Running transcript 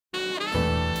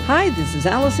Hi, this is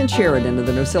Allison Sheridan of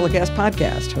the NosillaCast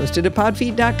podcast, hosted at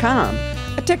podfeed.com,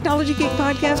 a technology geek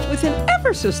podcast with an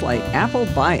ever so slight Apple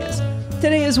bias.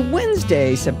 Today is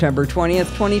Wednesday, September 20th,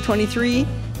 2023,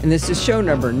 and this is show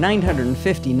number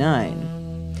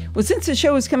 959. Well, since the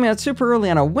show is coming out super early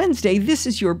on a Wednesday, this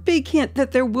is your big hint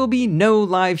that there will be no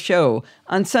live show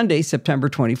on Sunday, September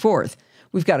 24th.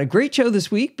 We've got a great show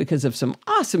this week because of some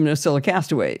awesome Nosilla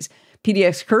castaways.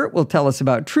 PDX Kurt will tell us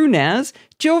about TrueNAS.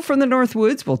 Jill from the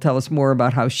Northwoods will tell us more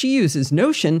about how she uses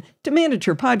Notion to manage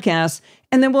her podcasts.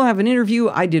 And then we'll have an interview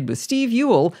I did with Steve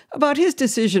Ewell about his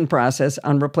decision process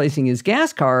on replacing his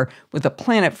gas car with a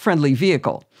planet-friendly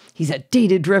vehicle. He's a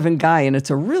data-driven guy, and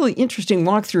it's a really interesting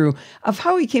walkthrough of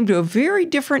how he came to a very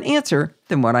different answer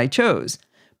than what I chose.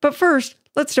 But first,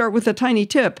 let's start with a tiny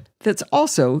tip that's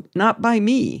also not by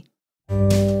me.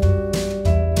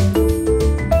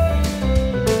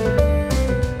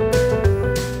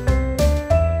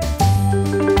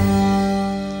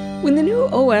 When the new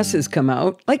OSs come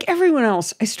out, like everyone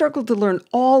else, I struggled to learn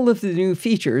all of the new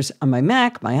features on my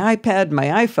Mac, my iPad, my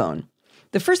iPhone.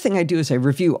 The first thing I do is I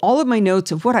review all of my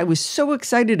notes of what I was so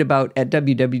excited about at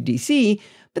WWDC,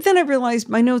 but then I realized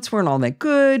my notes weren't all that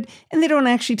good, and they don't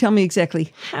actually tell me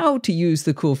exactly how to use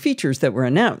the cool features that were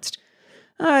announced.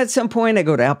 At some point, I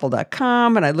go to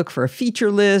apple.com and I look for a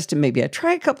feature list, and maybe I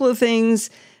try a couple of things,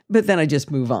 but then I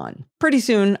just move on. Pretty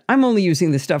soon, I'm only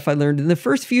using the stuff I learned in the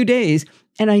first few days,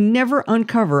 and I never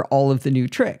uncover all of the new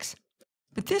tricks.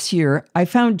 But this year, I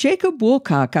found Jacob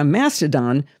Woolcock on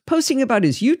Mastodon posting about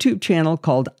his YouTube channel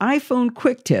called iPhone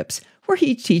Quick Tips, where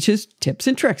he teaches tips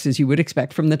and tricks as you would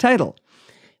expect from the title.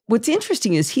 What's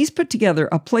interesting is he's put together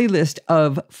a playlist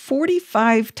of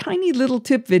 45 tiny little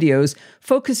tip videos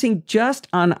focusing just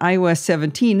on iOS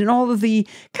 17 and all of the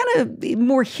kind of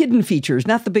more hidden features,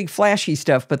 not the big flashy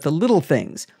stuff, but the little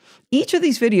things. Each of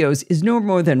these videos is no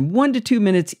more than 1 to 2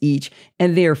 minutes each,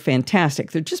 and they are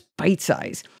fantastic. They're just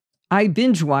bite-sized. I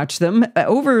binge watch them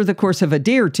over the course of a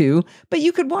day or two, but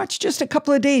you could watch just a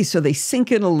couple of days so they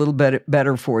sink in a little bit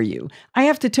better for you. I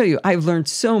have to tell you, I've learned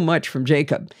so much from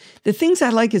Jacob. The things I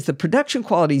like is the production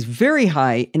quality is very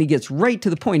high, and he gets right to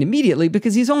the point immediately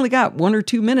because he's only got 1 or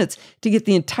 2 minutes to get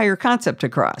the entire concept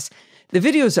across. The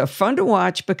videos are fun to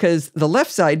watch because the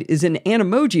left side is an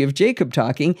emoji of Jacob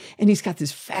talking, and he's got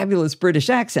this fabulous British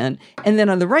accent. And then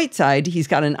on the right side, he's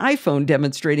got an iPhone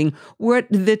demonstrating what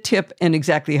the tip and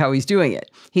exactly how he's doing it.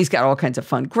 He's got all kinds of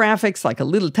fun graphics, like a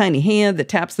little tiny hand that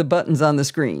taps the buttons on the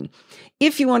screen.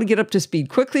 If you want to get up to speed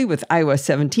quickly with iOS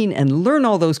 17 and learn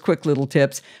all those quick little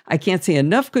tips, I can't say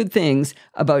enough good things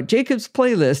about Jacob's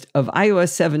playlist of iOS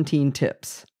 17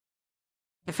 tips.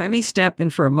 If I may step in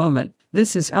for a moment,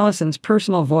 this is Allison's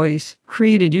personal voice,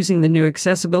 created using the new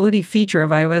accessibility feature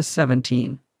of iOS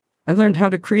 17. I learned how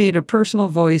to create a personal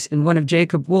voice in one of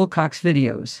Jacob Woolcock's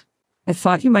videos. I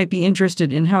thought you might be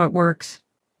interested in how it works.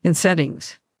 In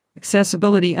Settings,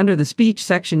 Accessibility, under the Speech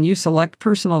section, you select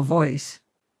Personal Voice.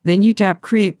 Then you tap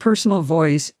Create Personal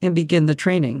Voice and begin the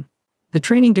training. The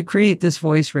training to create this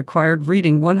voice required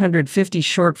reading 150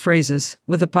 short phrases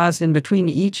with a pause in between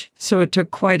each, so it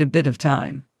took quite a bit of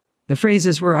time. The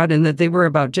phrases were odd in that they were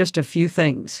about just a few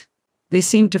things. They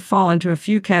seemed to fall into a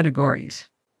few categories.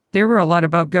 There were a lot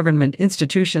about government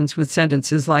institutions with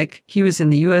sentences like, he was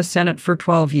in the U.S. Senate for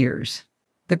 12 years.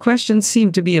 The questions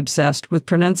seemed to be obsessed with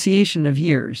pronunciation of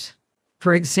years.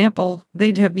 For example,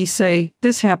 they'd have me say,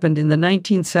 this happened in the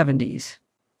 1970s.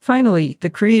 Finally, the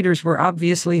creators were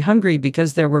obviously hungry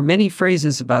because there were many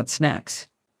phrases about snacks.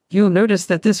 You'll notice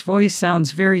that this voice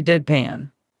sounds very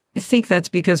deadpan. I think that's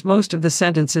because most of the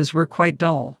sentences were quite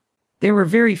dull. There were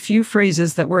very few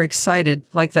phrases that were excited,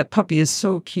 like that puppy is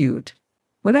so cute.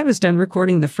 When I was done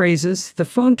recording the phrases, the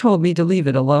phone told me to leave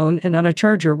it alone and on a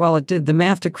charger while it did the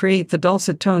math to create the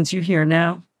dulcet tones you hear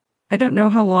now. I don't know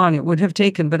how long it would have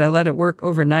taken, but I let it work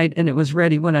overnight and it was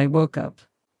ready when I woke up.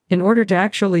 In order to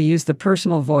actually use the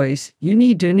personal voice, you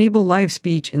need to enable live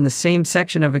speech in the same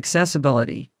section of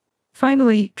accessibility.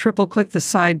 Finally, triple-click the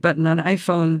side button on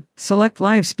iPhone, select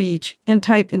Live Speech, and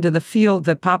type into the field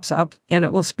that pops up, and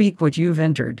it will speak what you've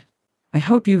entered. I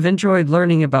hope you've enjoyed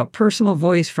learning about personal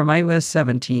voice from iOS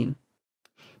 17.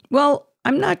 Well,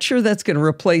 I'm not sure that's going to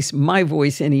replace my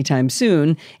voice anytime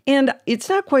soon, and it's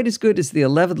not quite as good as the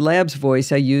 11 Labs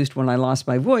voice I used when I lost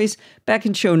my voice back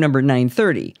in show number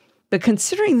 930. But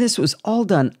considering this was all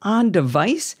done on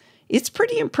device, it's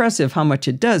pretty impressive how much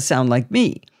it does sound like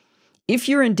me. If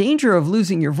you're in danger of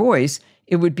losing your voice,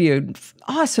 it would be an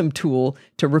awesome tool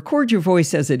to record your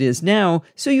voice as it is now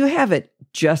so you have it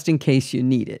just in case you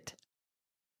need it.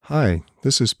 Hi,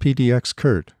 this is PDX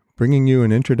Kurt, bringing you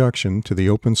an introduction to the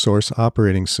open source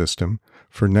operating system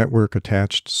for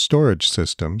network-attached storage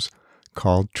systems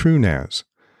called TrueNAS,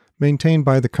 maintained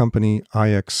by the company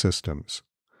IX Systems.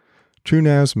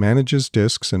 TrueNAS manages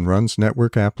disks and runs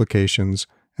network applications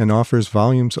and offers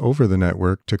volumes over the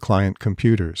network to client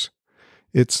computers.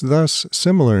 It's thus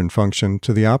similar in function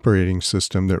to the operating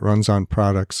system that runs on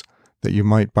products that you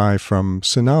might buy from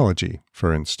Synology,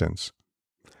 for instance.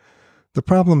 The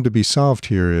problem to be solved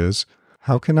here is,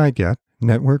 how can I get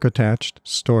network-attached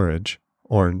storage,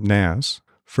 or NAS,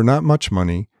 for not much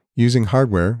money using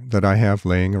hardware that I have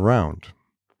laying around?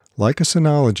 Like a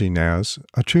Synology NAS,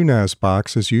 a TrueNAS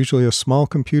box is usually a small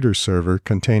computer server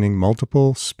containing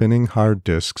multiple spinning hard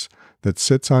disks that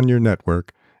sits on your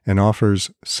network and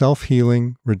offers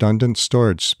self-healing, redundant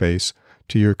storage space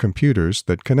to your computers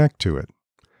that connect to it.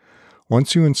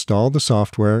 Once you install the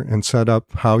software and set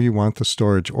up how you want the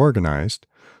storage organized,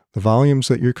 the volumes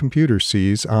that your computer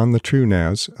sees on the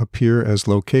TrueNAS appear as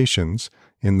locations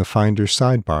in the Finder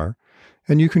sidebar,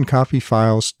 and you can copy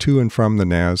files to and from the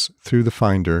NAS through the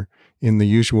Finder in the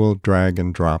usual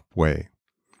drag-and-drop way.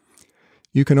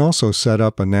 You can also set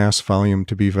up a NAS volume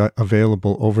to be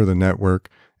available over the network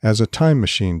as a time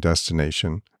machine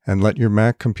destination and let your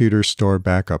Mac computer store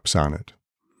backups on it.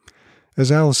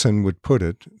 As Allison would put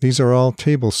it, these are all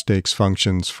table stakes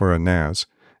functions for a NAS,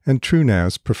 and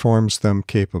TrueNAS performs them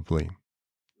capably.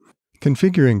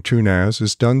 Configuring TrueNAS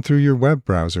is done through your web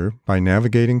browser by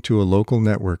navigating to a local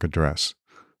network address.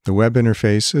 The web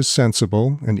interface is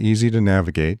sensible and easy to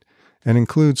navigate, and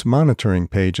includes monitoring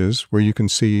pages where you can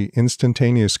see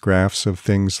instantaneous graphs of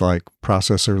things like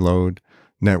processor load,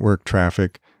 network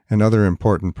traffic, and other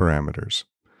important parameters.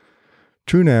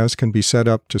 TrueNAS can be set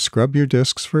up to scrub your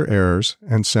disks for errors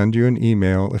and send you an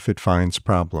email if it finds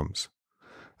problems.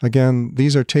 Again,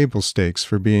 these are table stakes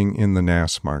for being in the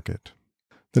NAS market.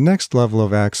 The next level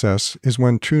of access is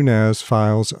when TrueNAS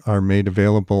files are made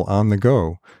available on the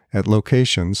go at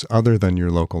locations other than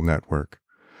your local network.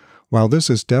 While this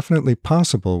is definitely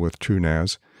possible with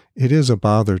TrueNAS, it is a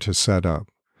bother to set up.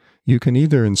 You can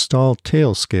either install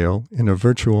Tailscale in a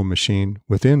virtual machine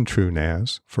within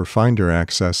TrueNAS for Finder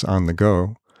access on the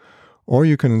go, or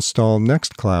you can install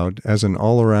Nextcloud as an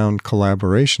all-around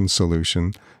collaboration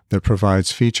solution that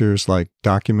provides features like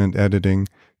document editing,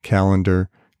 calendar,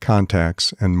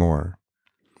 contacts, and more.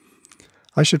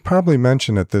 I should probably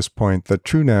mention at this point that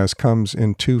TrueNAS comes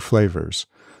in two flavors.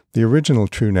 The original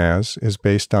TrueNAS is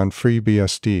based on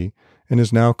FreeBSD and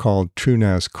is now called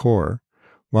TrueNAS Core,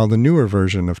 while the newer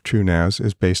version of TrueNAS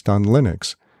is based on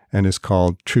Linux and is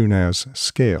called TrueNAS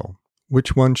Scale.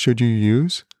 Which one should you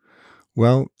use?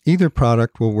 Well, either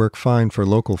product will work fine for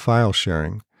local file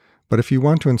sharing, but if you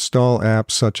want to install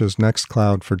apps such as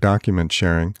Nextcloud for document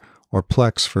sharing or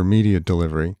Plex for media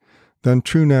delivery, then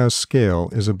TrueNAS Scale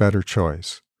is a better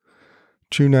choice.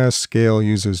 TrueNAS Scale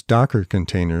uses Docker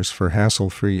containers for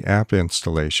hassle-free app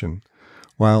installation,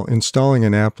 while installing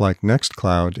an app like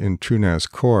Nextcloud in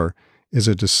TrueNAS Core is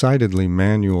a decidedly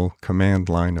manual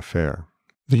command-line affair.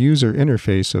 The user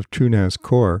interface of TrueNAS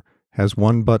Core has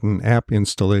one-button app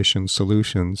installation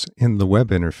solutions in the web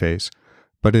interface,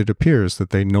 but it appears that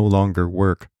they no longer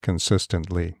work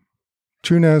consistently.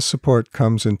 TrueNAS support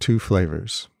comes in two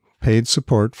flavors: paid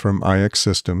support from IX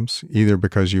Systems, either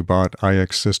because you bought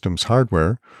IX Systems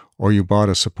hardware or you bought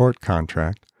a support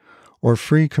contract, or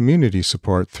free community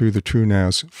support through the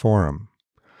TrueNAS forum.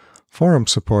 Forum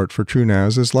support for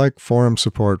TrueNAS is like forum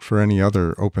support for any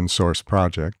other open source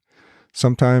project,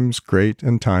 sometimes great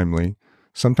and timely,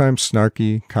 sometimes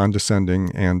snarky,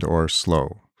 condescending, and/or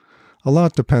slow. A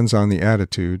lot depends on the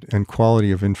attitude and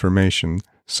quality of information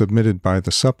submitted by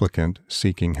the supplicant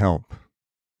seeking help.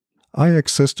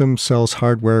 IX Systems sells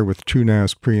hardware with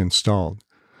TrueNAS pre-installed.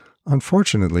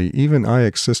 Unfortunately, even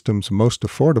IX Systems' most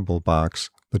affordable box,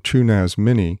 the TrueNAS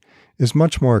Mini, is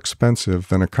much more expensive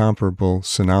than a comparable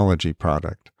Synology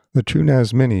product. The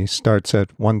TrueNAS Mini starts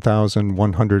at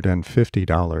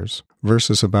 $1,150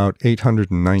 versus about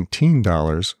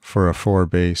 $819 for a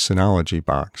 4-bay Synology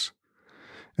box.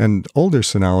 And older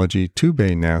Synology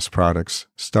 2-bay NAS products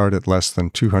start at less than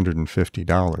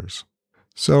 $250.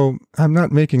 So, I'm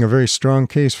not making a very strong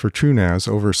case for TrueNAS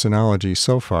over Synology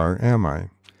so far, am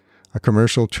I? A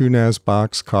commercial TrueNAS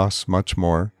box costs much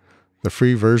more. The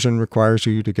free version requires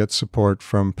you to get support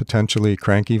from potentially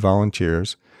cranky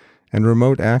volunteers, and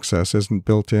remote access isn't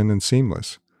built in and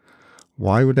seamless.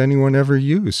 Why would anyone ever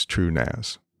use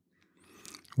TrueNAS?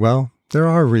 Well, there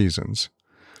are reasons.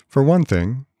 For one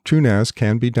thing, TrueNAS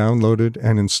can be downloaded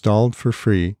and installed for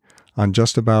free on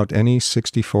just about any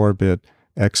 64-bit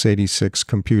x86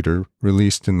 computer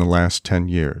released in the last 10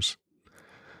 years.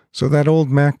 So that old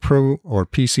Mac Pro or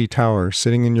PC Tower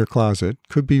sitting in your closet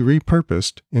could be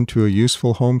repurposed into a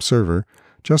useful home server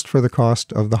just for the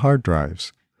cost of the hard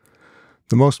drives.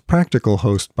 The most practical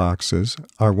host boxes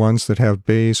are ones that have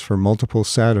bays for multiple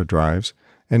SATA drives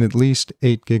and at least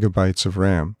 8 gigabytes of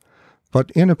RAM.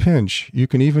 But in a pinch, you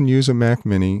can even use a Mac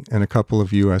Mini and a couple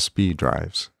of USB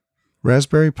drives.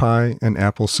 Raspberry Pi and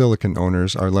Apple Silicon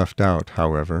owners are left out,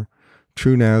 however.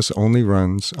 TrueNAS only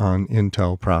runs on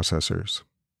Intel processors.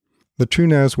 The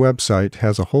TrueNAS website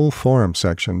has a whole forum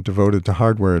section devoted to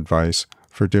hardware advice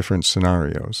for different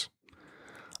scenarios.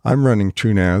 I'm running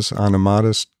TrueNAS on a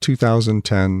modest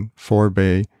 2010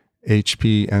 4-bay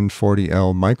HP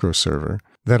N40L microserver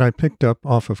that I picked up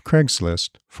off of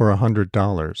Craigslist for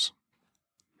 $100.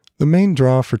 The main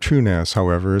draw for TrueNAS,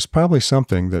 however, is probably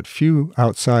something that few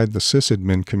outside the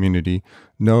sysadmin community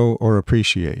know or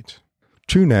appreciate.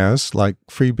 TrueNAS, like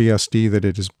FreeBSD that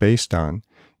it is based on,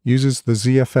 uses the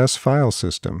ZFS file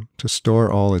system to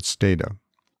store all its data.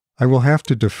 I will have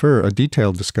to defer a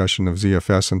detailed discussion of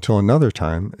ZFS until another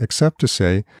time, except to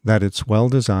say that it's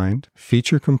well-designed,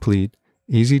 feature-complete,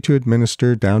 easy to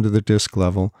administer down to the disk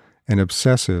level, and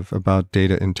obsessive about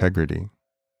data integrity.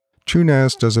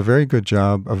 TrueNAS does a very good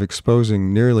job of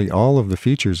exposing nearly all of the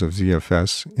features of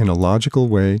ZFS in a logical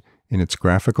way in its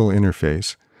graphical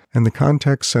interface, and the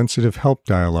context-sensitive help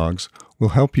dialogues will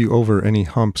help you over any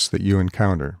humps that you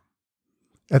encounter.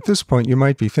 At this point, you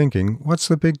might be thinking, what's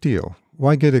the big deal?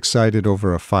 Why get excited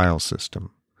over a file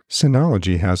system?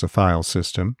 Synology has a file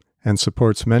system and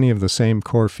supports many of the same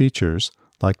core features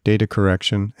like data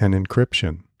correction and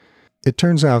encryption. It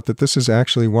turns out that this is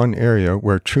actually one area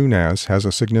where TrueNAS has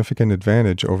a significant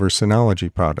advantage over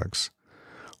Synology products.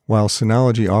 While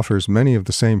Synology offers many of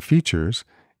the same features,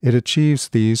 it achieves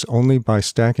these only by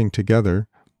stacking together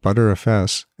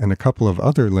ButterFS and a couple of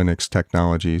other Linux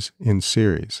technologies in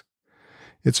series.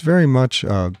 It's very much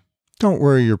a don't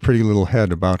worry your pretty little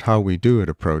head about how we do it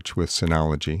approach with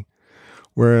Synology,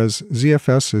 whereas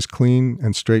ZFS is clean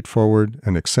and straightforward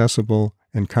and accessible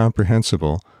and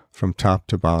comprehensible from top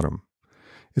to bottom.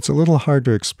 It's a little hard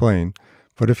to explain,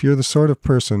 but if you're the sort of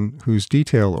person who's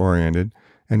detail-oriented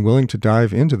and willing to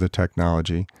dive into the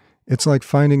technology, it's like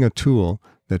finding a tool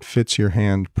that fits your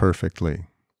hand perfectly.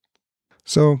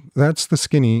 So that's the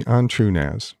skinny on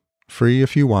TrueNAS. Free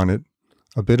if you want it,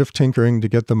 a bit of tinkering to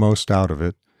get the most out of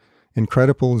it,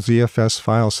 incredible ZFS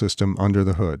file system under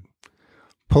the hood.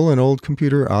 Pull an old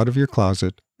computer out of your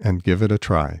closet and give it a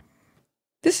try.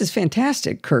 This is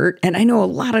fantastic, Kurt, and I know a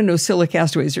lot of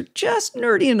NosillaCastaways are just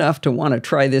nerdy enough to want to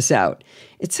try this out.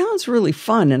 It sounds really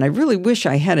fun, and I really wish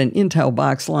I had an Intel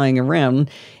box lying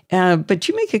around, but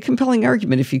you make a compelling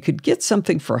argument. If you could get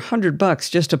something for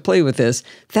 $100 just to play with this,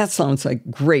 that sounds like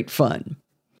great fun.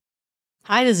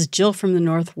 Hi, this is Jill from the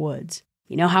North Woods.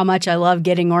 You know how much I love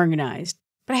getting organized,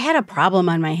 but I had a problem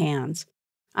on my hands.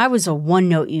 I was a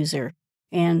OneNote user,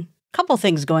 and a couple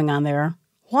things going on there.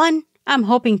 One, I'm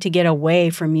hoping to get away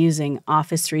from using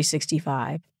Office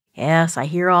 365. Yes, I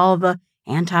hear all the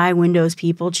anti-Windows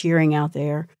people cheering out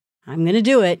there. I'm going to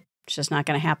do it. It's just not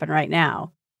going to happen right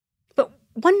now. But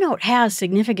OneNote has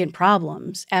significant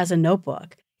problems as a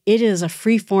notebook. It is a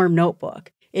free-form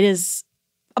notebook. It is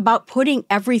about putting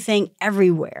everything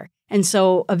everywhere. And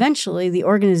so eventually the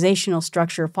organizational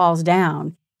structure falls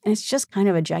down, and it's just kind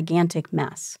of a gigantic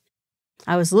mess.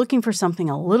 I was looking for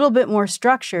something a little bit more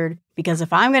structured because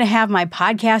if I'm going to have my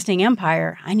podcasting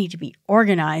empire, I need to be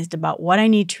organized about what I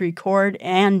need to record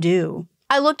and do.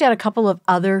 I looked at a couple of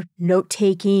other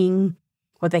note-taking,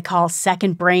 what they call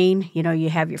second brain. You know, you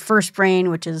have your first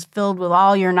brain, which is filled with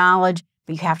all your knowledge,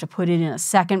 but you have to put it in a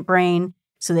second brain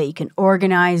so that you can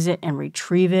organize it and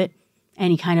retrieve it.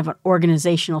 Any kind of an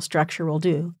organizational structure will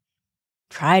do.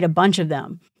 Tried a bunch of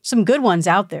them. Some good ones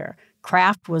out there.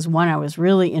 Craft was one I was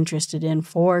really interested in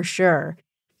for sure.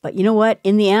 But you know what?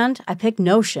 In the end, I picked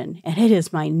Notion, and it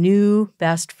is my new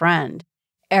best friend.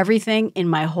 Everything in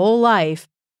my whole life,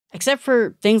 except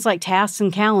for things like tasks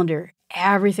and calendar,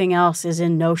 everything else is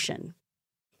in Notion.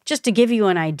 Just to give you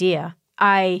an idea,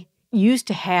 I used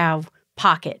to have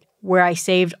Pocket, where I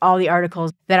saved all the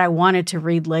articles that I wanted to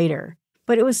read later.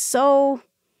 But it was so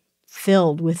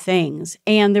filled with things,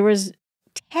 and there was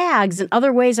tags and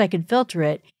other ways I could filter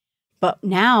it. But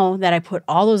now that I put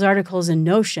all those articles in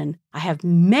Notion, I have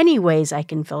many ways I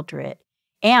can filter it.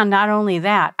 And not only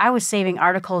that, I was saving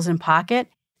articles in Pocket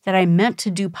that I meant to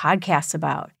do podcasts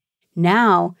about.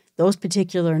 Now, those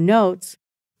particular notes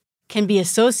can be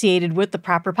associated with the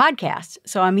proper podcast.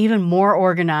 So I'm even more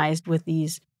organized with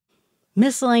these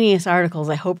miscellaneous articles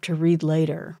I hope to read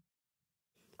later.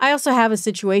 I also have a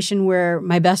situation where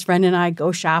my best friend and I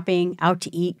go shopping, out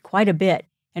to eat quite a bit.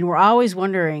 And we're always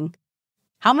wondering,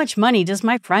 how much money does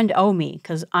my friend owe me?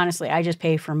 Because honestly, I just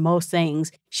pay for most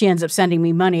things. She ends up sending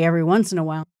me money every once in a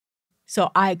while. So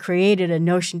I created a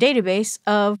Notion database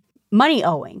of money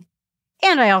owing.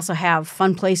 And I also have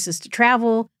fun places to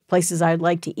travel, places I'd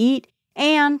like to eat,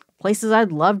 and places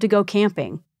I'd love to go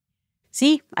camping.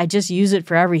 See, I just use it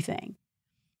for everything.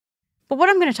 But what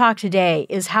I'm going to talk today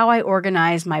is how I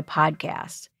organize my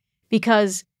podcast.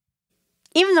 Because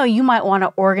even though you might want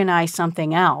to organize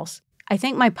something else, I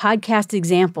think my podcast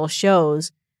example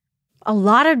shows a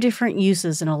lot of different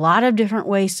uses and a lot of different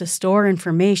ways to store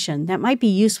information that might be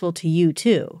useful to you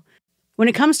too. When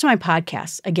it comes to my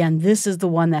podcasts, again, this is the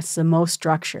one that's the most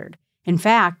structured. In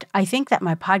fact, I think that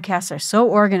my podcasts are so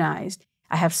organized,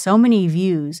 I have so many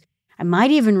views, I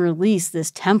might even release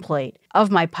this template of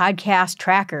my podcast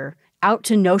tracker out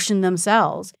to Notion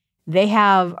themselves. They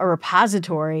have a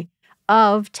repository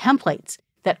of templates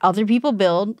that other people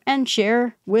build and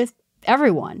share with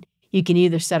everyone. You can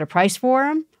either set a price for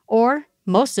them, or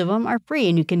most of them are free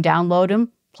and you can download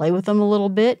them, play with them a little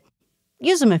bit,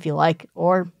 use them if you like,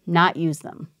 or not use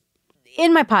them.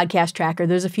 In my podcast tracker,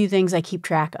 there's a few things I keep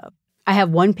track of. I have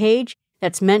one page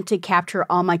that's meant to capture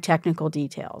all my technical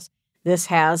details. This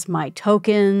has my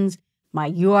tokens,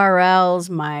 my URLs,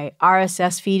 my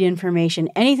RSS feed information,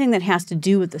 anything that has to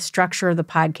do with the structure of the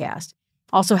podcast.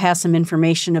 Also has some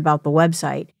information about the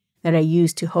website that I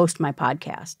use to host my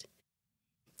podcast.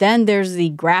 Then there's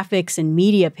the graphics and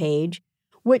media page,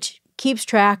 which keeps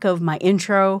track of my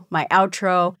intro, my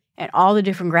outro, and all the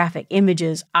different graphic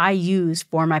images I use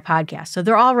for my podcast. So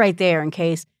they're all right there in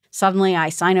case suddenly I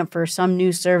sign up for some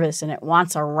new service and it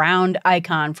wants a round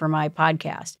icon for my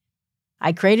podcast.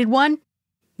 I created one.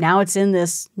 Now it's in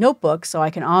this notebook, so I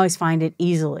can always find it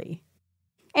easily.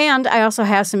 And I also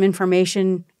have some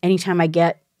information anytime I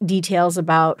get details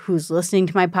about who's listening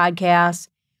to my podcast,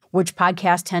 which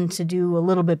podcasts tend to do a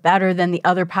little bit better than the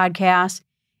other podcasts,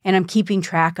 and I'm keeping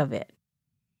track of it.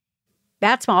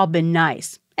 That's all been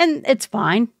nice, and it's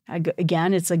fine.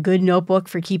 Again, it's a good notebook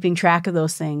for keeping track of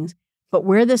those things. But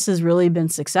where this has really been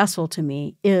successful to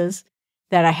me is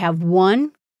that I have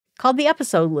one called the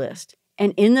episode list.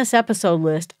 And in this episode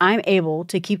list, I'm able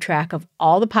to keep track of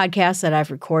all the podcasts that I've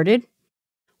recorded,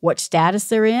 what status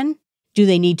they're in, do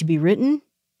they need to be written,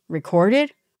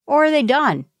 recorded, or are they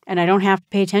done and I don't have to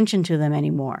pay attention to them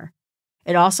anymore.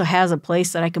 It also has a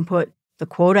place that I can put the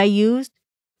quote I used,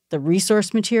 the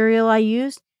resource material I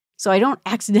used, so I don't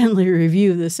accidentally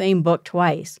review the same book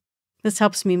twice. This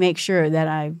helps me make sure that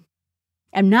I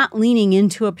am not leaning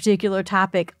into a particular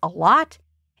topic a lot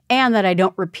and that I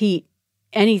don't repeat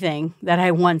anything that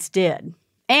I once did.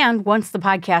 And once the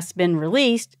podcast's been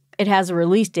released, it has a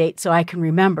release date so I can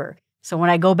remember. So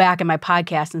when I go back in my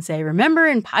podcast and say, remember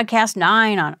in podcast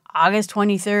 9 on August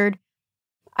 23rd,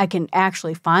 I can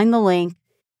actually find the link,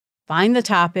 find the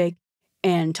topic,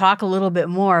 and talk a little bit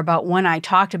more about when I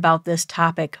talked about this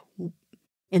topic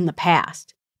in the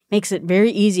past. Makes it very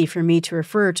easy for me to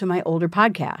refer to my older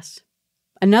podcasts.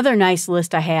 Another nice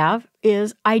list I have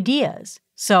is ideas.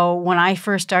 So when I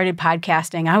first started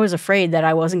podcasting, I was afraid that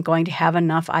I wasn't going to have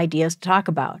enough ideas to talk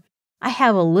about. I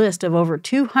have a list of over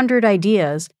 200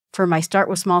 ideas for my Start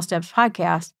with Small Steps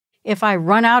podcast. If I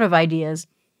run out of ideas,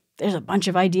 there's a bunch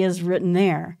of ideas written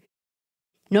there.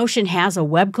 Notion has a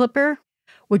web clipper,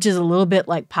 which is a little bit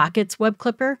like Pocket's web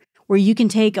clipper, where you can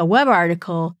take a web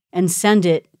article and send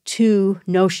it to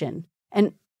Notion.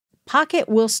 And Pocket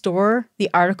will store the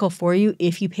article for you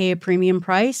if you pay a premium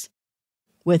price.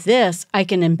 With this, I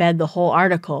can embed the whole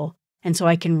article, and so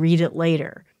I can read it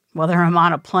later, whether I'm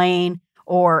on a plane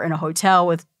or in a hotel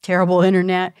with terrible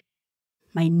internet.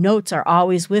 My notes are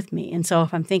always with me, and so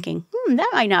if I'm thinking, that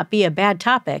might not be a bad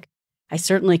topic, I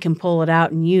certainly can pull it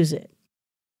out and use it.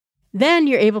 Then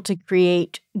you're able to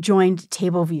create joined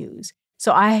table views.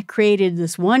 So I created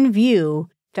this one view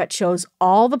that shows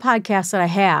all the podcasts that I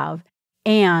have,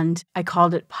 and I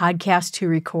called it Podcast to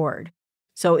Record.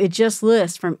 So it just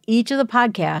lists from each of the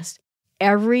podcasts,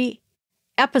 every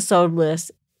episode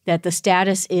list that the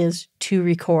status is to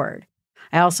record.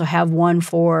 I also have one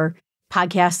for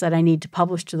podcasts that I need to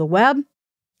publish to the web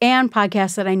and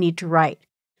podcasts that I need to write.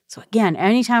 So again,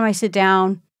 anytime I sit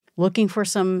down looking for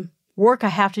some work I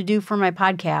have to do for my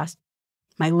podcast,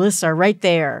 my lists are right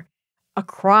there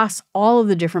across all of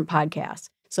the different podcasts.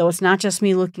 So it's not just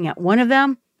me looking at one of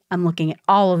them, I'm looking at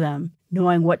all of them,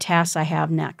 knowing what tasks I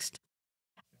have next.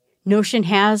 Notion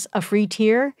has a free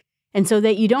tier, and so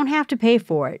that you don't have to pay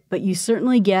for it, but you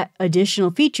certainly get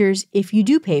additional features if you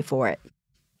do pay for it.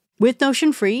 With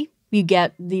Notion Free, you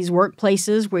get these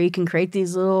workplaces where you can create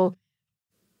these little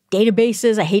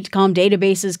databases. I hate to call them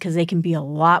databases because they can be a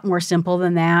lot more simple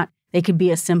than that. They could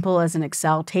be as simple as an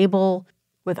Excel table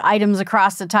with items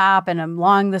across the top and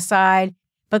along the side,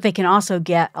 but they can also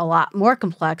get a lot more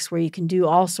complex where you can do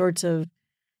all sorts of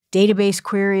database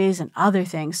queries and other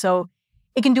things. So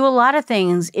it can do a lot of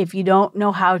things if you don't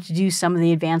know how to do some of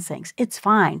the advanced things. It's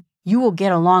fine. You will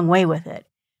get a long way with it.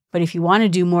 But if you want to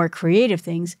do more creative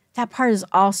things, that part is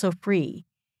also free.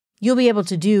 You'll be able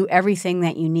to do everything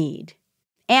that you need.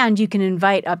 And you can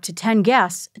invite up to 10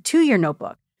 guests to your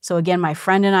notebook. So again, my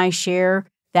friend and I share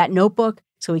that notebook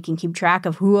so we can keep track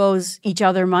of who owes each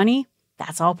other money.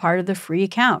 That's all part of the free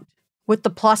account. With the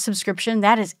Plus subscription,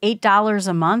 that is $8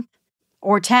 a month,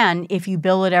 or $10 if you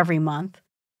bill it every month.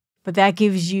 But that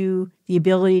gives you the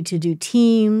ability to do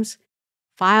teams,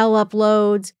 file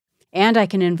uploads, and I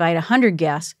can invite 100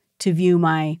 guests to view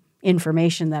my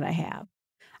information that I have.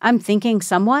 I'm thinking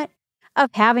somewhat of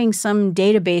having some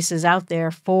databases out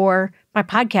there for my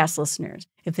podcast listeners.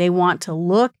 If they want to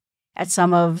look at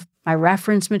some of my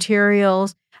reference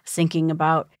materials, thinking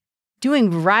about doing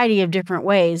a variety of different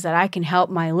ways that I can help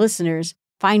my listeners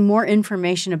find more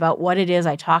information about what it is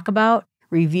I talk about,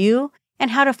 review,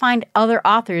 and how to find other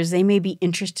authors they may be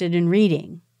interested in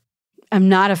reading. I'm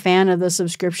not a fan of the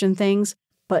subscription things,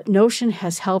 but Notion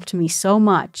has helped me so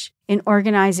much in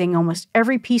organizing almost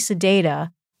every piece of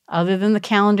data, other than the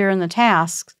calendar and the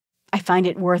tasks. I find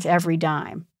it worth every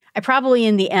dime. I probably,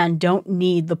 in the end, don't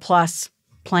need the Plus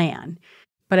plan,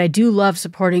 but I do love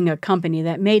supporting a company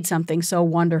that made something so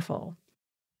wonderful.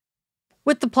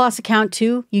 With the Plus account,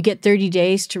 too, you get 30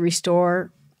 days to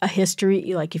restore a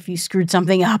history. Like if you screwed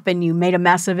something up and you made a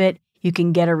mess of it, you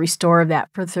can get a restore of that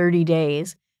for 30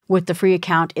 days. With the free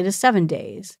account, it is 7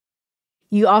 days.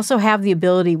 You also have the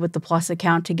ability with the Plus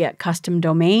account to get custom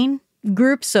domain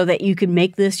groups so that you can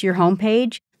make this your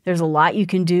homepage. There's a lot you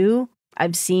can do.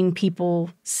 I've seen people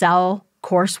sell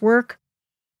coursework,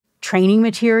 training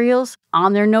materials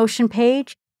on their Notion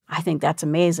page. I think that's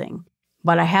amazing,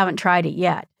 but I haven't tried it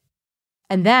yet.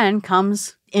 And then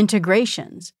comes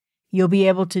integrations. You'll be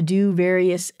able to do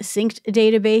various synced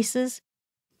databases.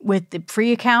 With the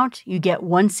free account, you get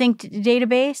one synced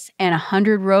database and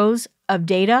 100 rows of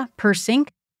data per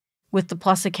sync. With the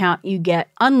Plus account, you get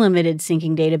unlimited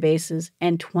syncing databases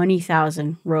and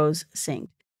 20,000 rows synced.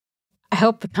 I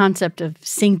hope the concept of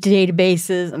synced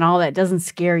databases and all that doesn't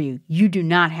scare you. You do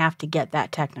not have to get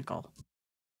that technical.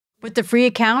 With the free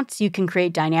accounts, you can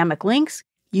create dynamic links,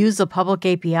 use the public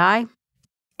API,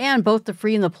 and both the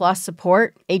free and the Plus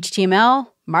support HTML,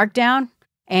 Markdown,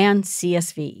 and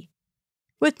CSV.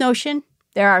 With Notion,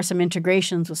 there are some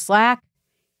integrations with Slack,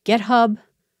 GitHub,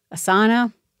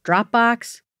 Asana,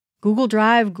 Dropbox, Google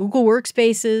Drive, Google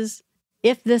Workspaces,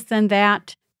 If This Then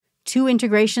That, 2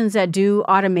 integrations that do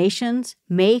automations,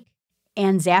 Make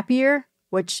and Zapier,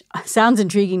 which sounds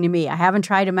intriguing to me. I haven't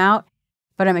tried them out,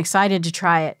 but I'm excited to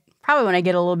try it, probably when I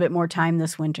get a little bit more time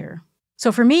this winter.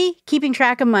 So for me, keeping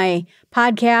track of my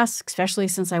podcasts, especially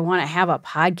since I want to have a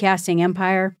podcasting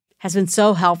empire, has been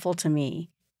so helpful to me.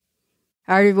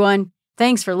 All right, everyone,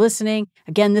 thanks for listening.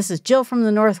 Again, this is Jill from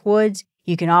the North Woods.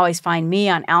 You can always find me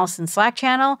on Allison's Slack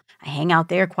channel. I hang out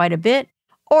there quite a bit.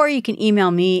 Or you can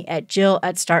email me at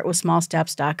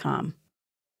jill@startwithsmallsteps.com.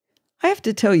 I have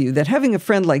to tell you that having a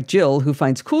friend like Jill who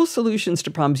finds cool solutions to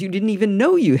problems you didn't even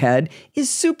know you had is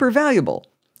super valuable.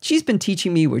 She's been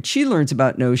teaching me what she learns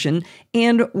about Notion,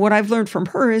 and what I've learned from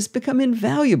her has become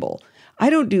invaluable. I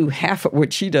don't do half of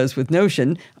what she does with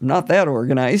Notion. I'm not that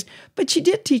organized, but she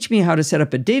did teach me how to set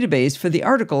up a database for the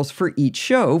articles for each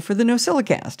show for the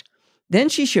NosillaCast. Then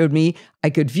she showed me I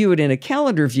could view it in a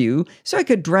calendar view so I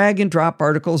could drag and drop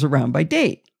articles around by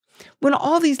date. When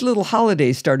all these little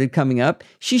holidays started coming up,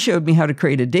 she showed me how to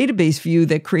create a database view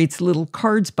that creates little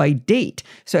cards by date.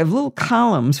 So I have little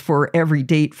columns for every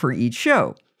date for each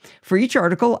show. For each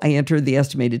article, I enter the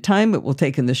estimated time it will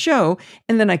take in the show,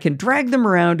 and then I can drag them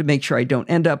around to make sure I don't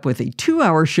end up with a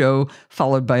 2-hour show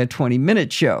followed by a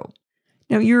 20-minute show.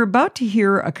 Now, you're about to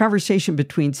hear a conversation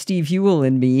between Steve Ewell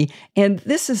and me, and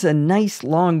this is a nice,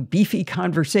 long, beefy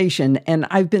conversation, and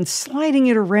I've been sliding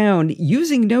it around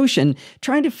using Notion,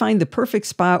 trying to find the perfect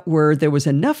spot where there was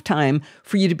enough time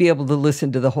for you to be able to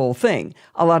listen to the whole thing.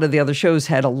 A lot of the other shows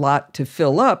had a lot to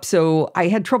fill up, so I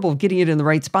had trouble getting it in the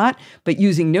right spot, but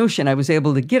using Notion, I was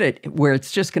able to get it where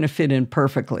it's just going to fit in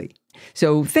perfectly.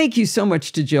 So thank you so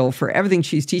much to Jill for everything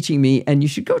she's teaching me, and you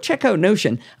should go check out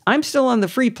Notion. I'm still on the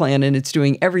free plan, and it's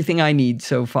doing everything I need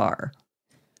so far.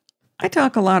 I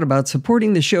talk a lot about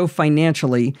supporting the show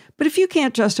financially, but if you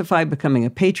can't justify becoming a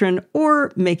patron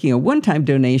or making a one-time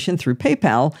donation through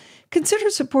PayPal, consider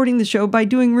supporting the show by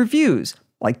doing reviews,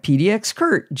 like PDX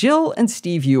Kurt, Jill, and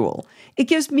Steve Ewell. It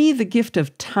gives me the gift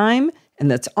of time,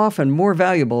 and that's often more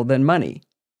valuable than money.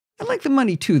 I like the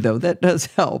money too, though. That does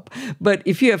help. But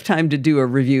if you have time to do a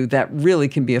review, that really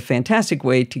can be a fantastic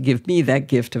way to give me that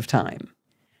gift of time.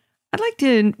 I'd like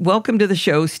to welcome to the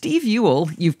show Steve Ewell.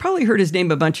 You've probably heard his name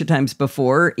a bunch of times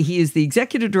before. He is the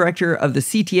executive director of the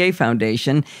CTA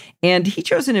Foundation, and he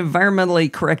chose an environmentally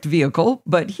correct vehicle,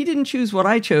 but he didn't choose what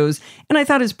I chose. And I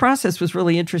thought his process was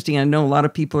really interesting. I know a lot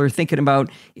of people are thinking about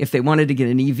if they wanted to get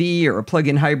an EV or a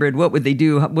plug-in hybrid, what would they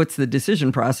do? What's the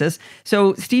decision process?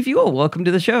 So Steve Ewell, welcome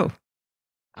to the show.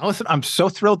 Allison, I'm so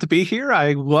thrilled to be here.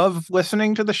 I love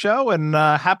listening to the show and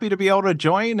happy to be able to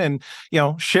join and,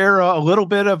 share a little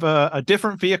bit of a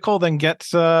different vehicle than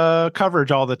gets coverage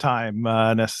all the time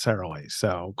necessarily.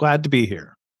 So glad to be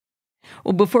here.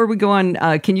 Well, before we go on,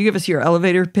 can you give us your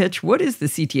elevator pitch? What is the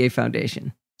CTA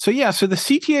Foundation? So the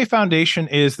CTA Foundation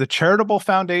is the charitable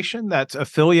foundation that's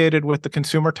affiliated with the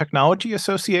Consumer Technology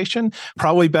Association,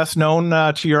 probably best known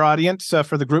to your audience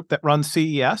for the group that runs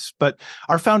CES. But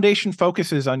our foundation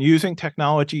focuses on using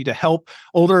technology to help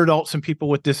older adults and people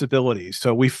with disabilities.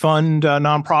 So we fund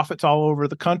nonprofits all over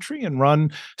the country and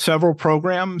run several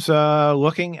programs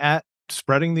looking at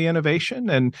spreading the innovation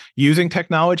and using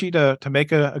technology to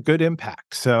make a good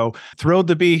impact. So thrilled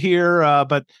to be here.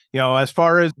 But, as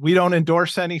far as we don't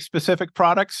endorse any specific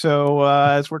products. So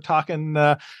as we're talking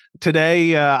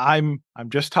today, I'm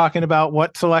just talking about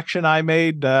what selection I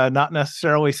made, not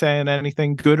necessarily saying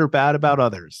anything good or bad about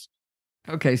others.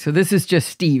 Okay, so this is just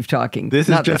Steve talking. This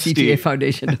not is just the CTA Steve.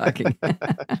 Foundation talking.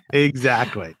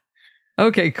 Exactly.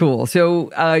 Okay, cool.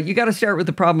 So you got to start with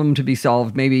the problem to be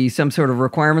solved, maybe some sort of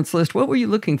requirements list. What were you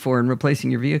looking for in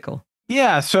replacing your vehicle?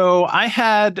 Yeah, so I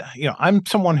had, I'm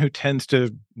someone who tends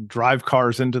to drive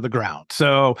cars into the ground.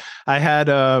 So I had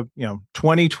a,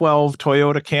 2012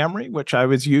 Toyota Camry, which I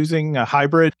was using, a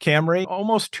hybrid Camry,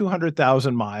 almost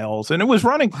 200,000 miles. And it was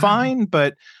running fine,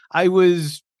 but I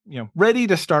was ready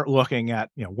to start looking at,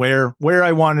 where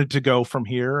I wanted to go from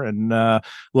here and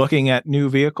looking at new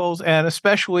vehicles. And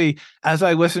especially as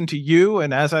I listened to you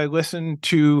and as I listened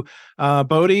to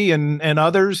Bodhi and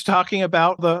others talking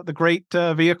about the great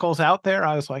vehicles out there,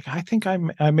 I was like, I think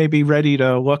I may be ready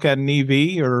to look at an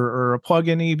EV or a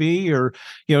plug-in EV or,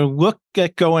 look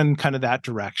at going kind of that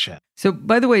direction. So,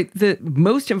 by the way, the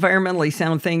most environmentally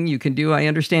sound thing you can do, I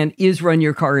understand, is run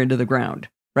your car into the ground.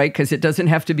 Right? Because it doesn't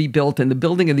have to be built. And the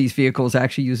building of these vehicles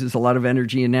actually uses a lot of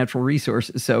energy and natural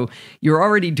resources. So you're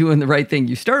already doing the right thing.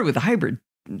 You started with a hybrid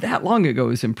that long ago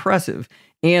is impressive.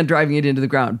 And driving it into the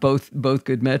ground, both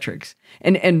good metrics.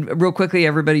 And real quickly,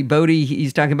 everybody, Bodhi,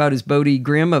 he's talking about his Bodhi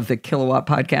Grimm of the Kilowatt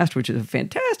Podcast, which is a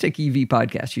fantastic EV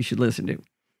podcast you should listen to.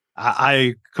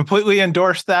 I completely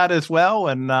endorse that as well.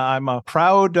 And I'm a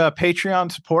proud Patreon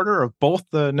supporter of both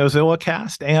the Nozilla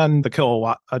Cast and the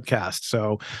Kilowatt Podcast.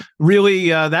 So really,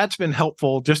 that's been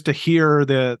helpful just to hear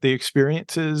the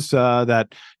experiences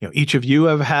that each of you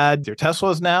have had, your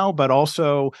Teslas now, but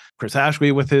also Chris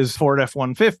Ashley with his Ford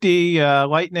F-150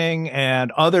 Lightning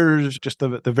and others, just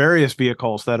the various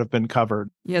vehicles that have been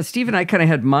covered. Yeah, Steve and I kind of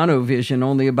had monovision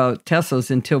only about Teslas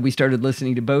until we started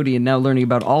listening to Bodhi and now learning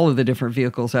about all of the different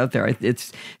vehicles out there.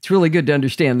 It's really good to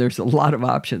understand there's a lot of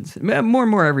options, more and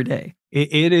more every day.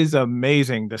 It is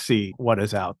amazing to see what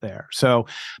is out there. So,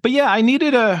 but yeah, I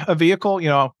needed a vehicle,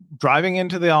 driving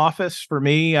into the office for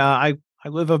me. I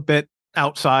live a bit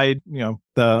outside,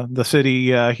 the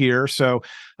city here. So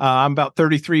I'm about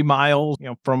 33 miles,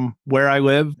 from where I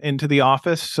live into the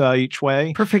office each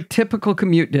way. Perfect, typical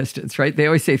commute distance, right? They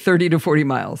always say 30 to 40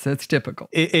 miles. That's typical.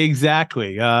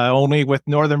 Exactly. Only with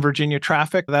Northern Virginia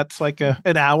traffic, that's like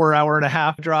an hour and a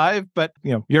half drive. But,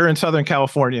 you're in Southern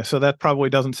California, so that probably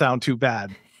doesn't sound too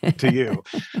bad to you.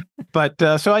 But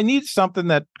so I need something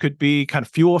that could be kind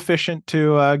of fuel efficient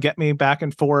to get me back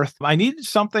and forth. I needed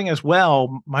something as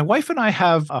well. My wife and I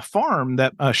have a farm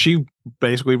that she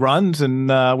basically runs, and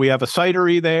we have a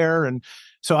cidery there. And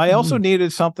so I also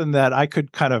needed something that I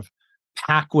could kind of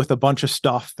pack with a bunch of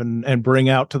stuff and bring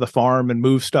out to the farm and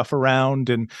move stuff around.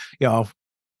 And,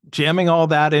 jamming all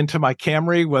that into my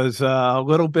Camry was a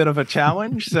little bit of a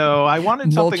challenge. So I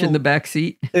wanted something mulch in the back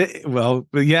seat. Well,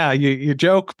 yeah, you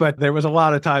joke, but there was a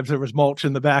lot of times there was mulch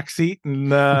in the back seat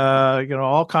and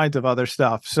all kinds of other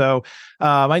stuff. So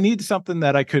I needed something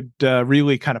that I could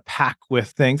really kind of pack with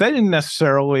things. I didn't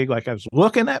necessarily I was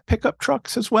looking at pickup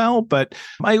trucks as well, but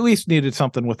I at least needed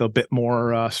something with a bit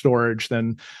more storage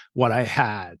than what I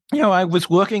had. I was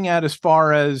looking at as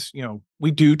far as, we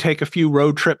do take a few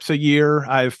road trips a year.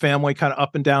 I have family kind of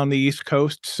up and down the East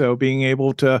Coast, so being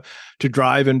able to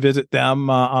drive and visit them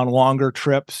on longer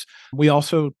trips. We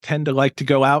also tend to like to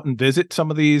go out and visit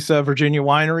some of these Virginia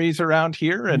wineries around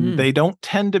here, and they don't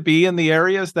tend to be in the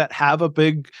areas that have a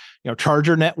big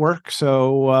charger network.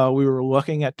 So we were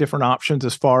looking at different options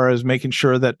as far as making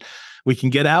sure that we can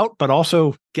get out, but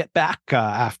also get back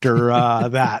after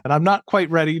that. And I'm not quite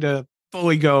ready to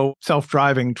fully go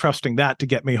self-driving, trusting that to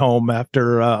get me home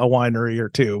after a winery or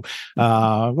two.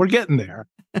 We're getting there.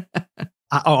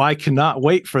 I cannot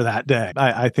wait for that day.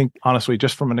 I think, honestly,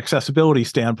 just from an accessibility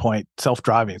standpoint,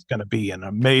 self-driving is going to be an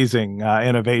amazing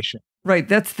innovation. Right.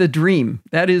 That's the dream.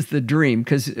 That is the dream.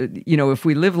 Because, if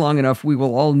we live long enough, we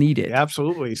will all need it.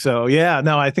 Absolutely. So,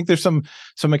 I think there's some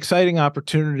exciting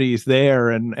opportunities there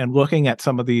and looking at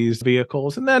some of these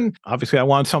vehicles. And then, obviously, I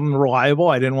want something reliable.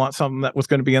 I didn't want something that was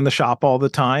going to be in the shop all the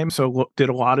time. So, did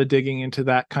a lot of digging into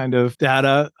that kind of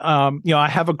data. I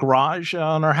have a garage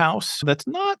on our house that's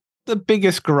not the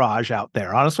biggest garage out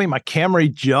there. Honestly, my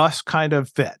Camry just kind of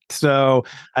fit. So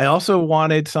I also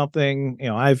wanted something,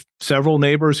 I have several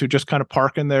neighbors who just kind of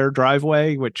park in their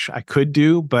driveway, which I could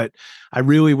do, but I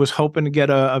really was hoping to get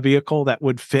a vehicle that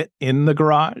would fit in the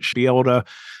garage, be able to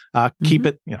keep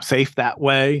it safe that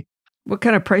way. What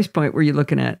kind of price point were you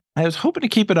looking at? I was hoping to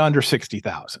keep it under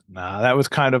 60,000. That was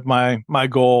kind of my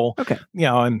goal. Okay.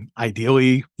 And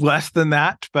ideally less than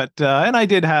that. But, and I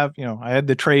did have, I had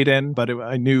the trade-in, but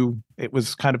I knew it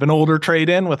was kind of an older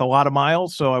trade-in with a lot of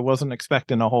miles. So I wasn't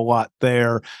expecting a whole lot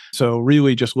there. So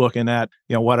really just looking at,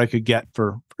 what I could get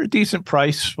for a decent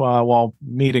price while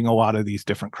meeting a lot of these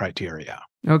different criteria.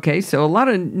 Okay, so a lot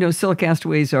of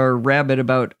NosillaCastaways are rabid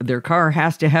about their car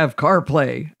has to have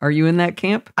CarPlay. Are you in that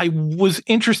camp? I was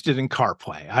interested in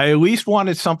CarPlay. I at least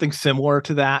wanted something similar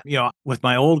to that. With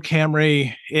my old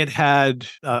Camry, it had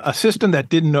a system that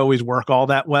didn't always work all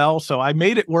that well. So I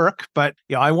made it work, but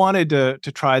I wanted to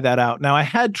try that out. Now, I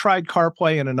had tried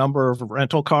CarPlay in a number of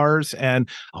rental cars, and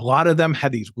a lot of them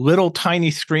had these little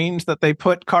tiny screens that they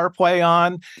put CarPlay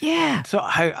on. Yeah. So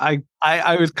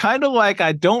I was kind of like,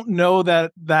 I don't know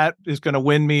that is going to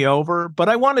win me over, but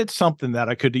I wanted something that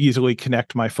I could easily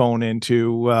connect my phone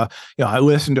into. I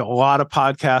listen to a lot of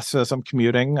podcasts as I'm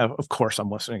commuting. Of course, I'm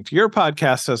listening to your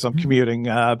podcast as I'm commuting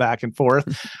back and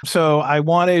forth. So I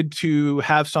wanted to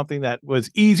have something that was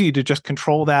easy to just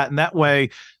control that. And that way,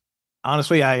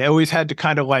 honestly, I always had to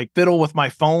kind of fiddle with my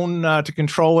phone to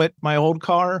control it, my old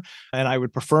car, and I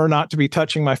would prefer not to be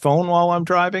touching my phone while I'm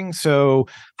driving. So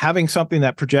having something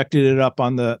that projected it up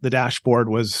on the dashboard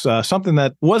was something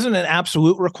that wasn't an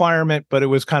absolute requirement, but it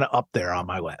was kind of up there on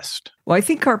my list. Well, I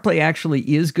think CarPlay actually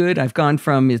is good. I've gone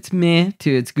from it's meh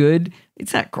to it's good.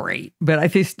 It's not great, but I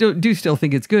still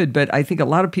think it's good. But I think a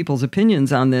lot of people's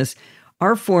opinions on this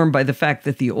are formed by the fact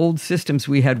that the old systems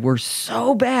we had were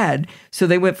so bad. So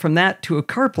they went from that to a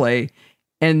CarPlay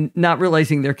and not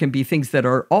realizing there can be things that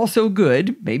are also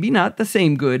good, maybe not the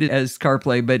same good as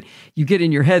CarPlay, but you get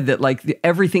in your head that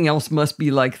everything else must be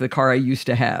like the car I used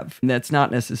to have. And that's not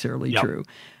necessarily true.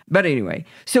 But anyway,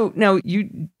 so now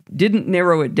you didn't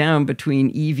narrow it down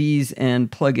between EVs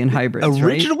and plug-in hybrids,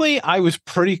 Originally, right? I was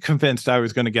pretty convinced I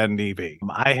was going to get an EV.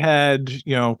 I had,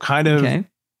 kind of... Okay.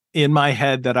 In my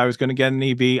head that I was going to get an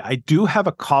EV. I do have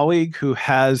a colleague who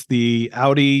has the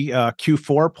Audi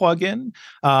Q4 plug-in,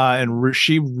 and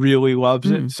she really loves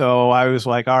it. So I was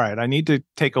like, all right, I need to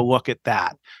take a look at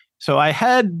that. So I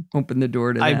had opened the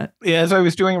door to that. As I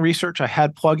was doing research, I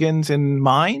had plugins in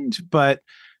mind, but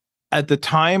at the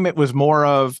time it was more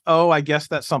of, I guess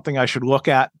that's something I should look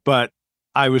at. But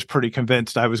I was pretty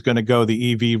convinced I was going to go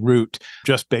the EV route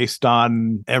just based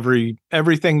on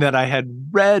everything that I had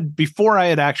read before I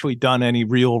had actually done any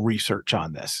real research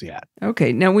on this yet.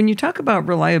 Okay. Now, when you talk about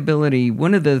reliability,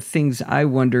 one of the things I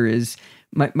wonder is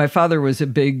my father was a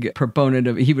big proponent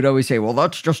of, he would always say, well,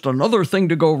 that's just another thing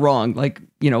to go wrong, like,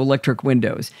 electric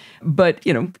windows. But,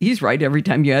 he's right. Every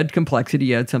time you add complexity,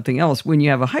 you add something else. When you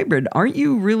have a hybrid, aren't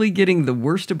you really getting the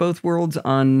worst of both worlds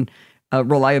on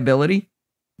reliability?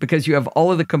 Because you have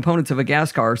all of the components of a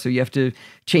gas car, so you have to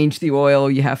change the oil,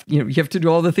 you have to do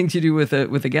all the things you do with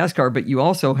a gas car, but you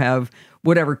also have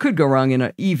whatever could go wrong in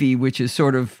an EV, which is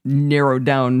sort of narrowed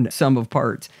down sum of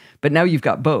parts. But now you've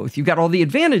got both. You've got all the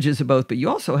advantages of both, but you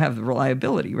also have the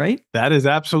reliability, right? That is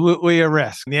absolutely a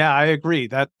risk. Yeah, I agree.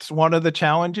 That's one of the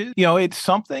challenges. It's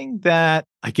something that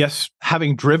I guess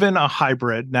having driven a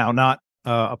hybrid, now not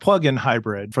a plug-in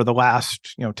hybrid, for the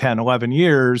last 10, 11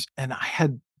 years, and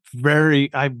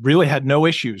I really had no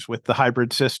issues with the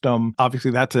hybrid system.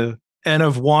 Obviously, that's a N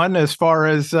of one as far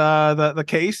as the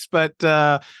case, but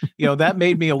that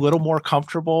made me a little more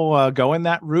comfortable going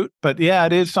that route. But yeah,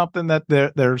 it is something that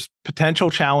there's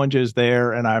potential challenges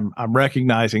there, and I'm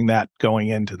recognizing that going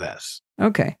into this.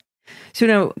 Okay, so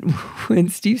now when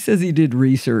Steve says he did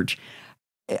research,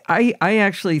 I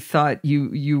actually thought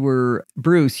you were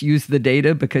Bruce used the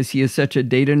data because he is such a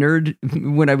data nerd.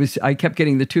 When I kept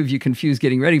getting the two of you confused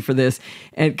getting ready for this,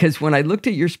 and because when I looked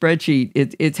at your spreadsheet,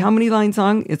 it's how many lines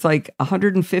long? It's like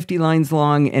 150 lines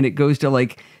long, and it goes to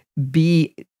like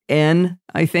BN,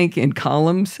 I think, in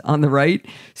columns on the right.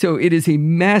 So it is a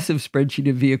massive spreadsheet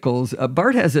of vehicles.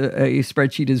 Bart has a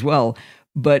spreadsheet as well.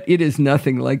 But it is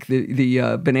nothing like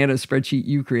the banana spreadsheet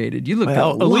you created. You looked at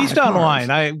at least online.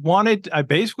 I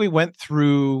basically went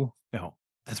through,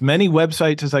 as many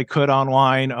websites as I could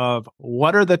online of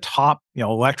what are the top,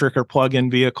 electric or plug-in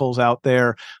vehicles out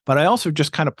there. But I also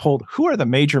just kind of pulled who are the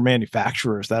major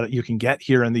manufacturers that you can get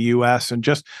here in the US and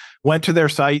just went to their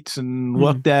sites and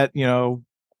looked at,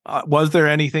 was there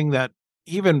anything that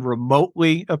even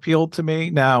remotely appealed to me?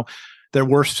 Now, there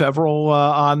were several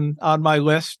on my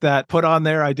list that put on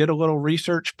there. I did a little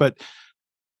research, but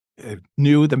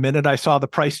knew the minute I saw the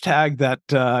price tag that,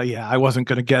 I wasn't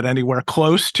going to get anywhere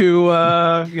close to,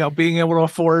 being able to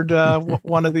afford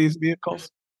one of these vehicles.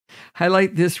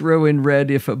 Highlight this row in red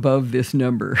if above this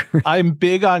number. I'm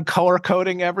big on color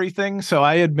coding everything. So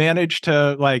I had managed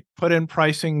to put in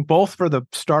pricing both for the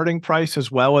starting price as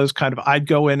well as kind of I'd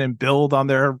go in and build on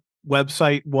their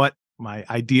website what my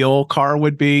ideal car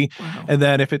would be. Wow. And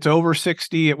then if it's over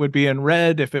 60, it would be in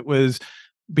red. If it was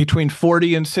between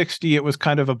 40 and 60, it was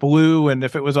kind of a blue. And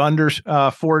if it was under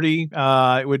 40,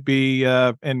 it would be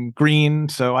in green.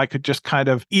 So I could just kind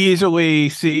of easily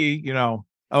see,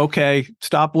 okay,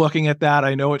 stop looking at that.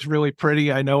 I know it's really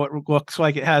pretty. I know it looks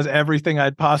like it has everything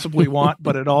I'd possibly want,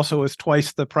 but it also is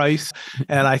twice the price.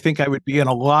 And I think I would be in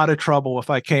a lot of trouble if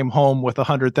I came home with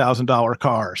 $100,000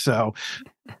 car. So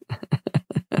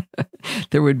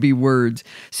there would be words.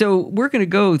 So we're going to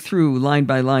go through line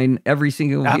by line every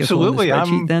single vehicle. Absolutely. In the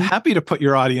spreadsheet, I'm happy to put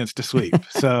your audience to sleep.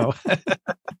 So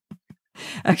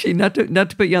actually, not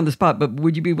to put you on the spot, but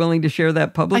would you be willing to share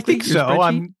that publicly? I think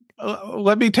so.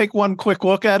 Let me take one quick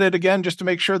look at it again, just to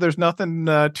make sure there's nothing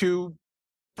too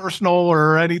personal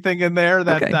or anything in there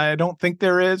that I don't think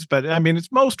there is. But I mean,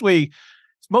 it's mostly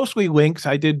links.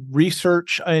 I did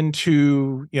research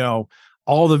into,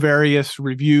 all the various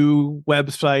review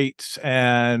websites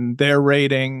and their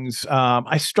ratings.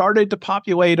 I started to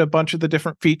populate a bunch of the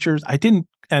different features. I didn't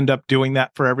end up doing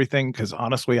that for everything because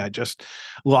honestly, I just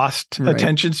lost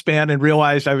attention span and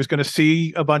realized I was going to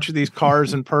see a bunch of these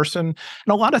cars in person. And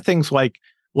a lot of things like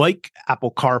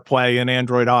Apple CarPlay and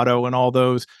Android Auto and all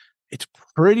those, it's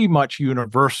pretty much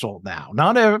universal now.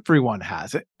 Not everyone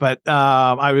has it, but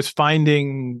I was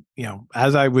finding,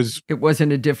 as I was... It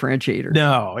wasn't a differentiator.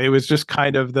 No, it was just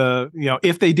kind of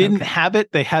if they didn't have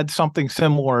it, they had something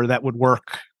similar that would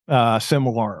work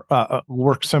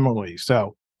similarly.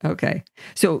 So... Okay.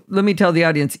 So let me tell the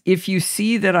audience, if you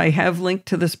see that I have linked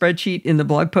to the spreadsheet in the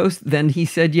blog post, then he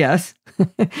said yes.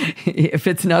 If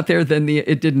it's not there, then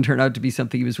it didn't turn out to be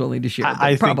something he was willing to share.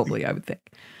 I would think.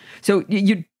 So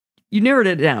you narrowed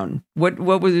it down. What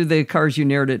were the cars you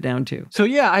narrowed it down to? So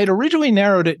I had originally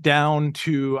narrowed it down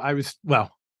to, I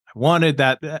wanted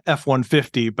that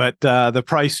F-150, but the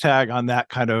price tag on that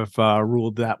kind of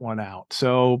ruled that one out.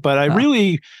 So, but I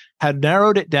really had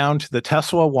narrowed it down to the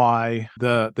Tesla Y,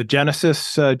 the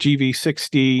Genesis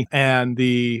GV60, and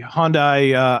the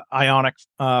Hyundai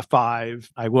Ioniq 5.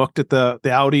 I looked at the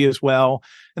Audi as well.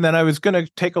 And then I was going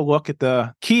to take a look at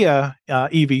the Kia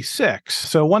EV6.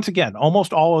 So once again,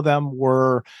 almost all of them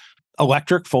were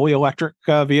fully electric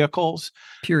vehicles.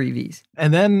 Pure EVs.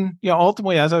 And then,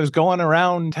 ultimately, as I was going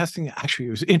around testing, actually,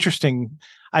 it was interesting.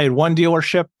 I had one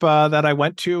dealership that I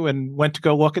went to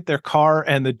go look at their car,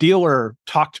 and the dealer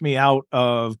talked me out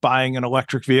of buying an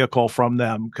electric vehicle from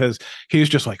them because he was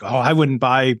just like, oh, I wouldn't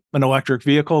buy an electric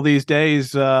vehicle these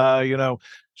days.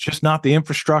 It's just not the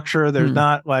infrastructure. There's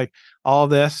not all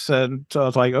this. And so I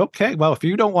was like, okay, well, if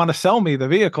you don't want to sell me the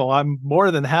vehicle, I'm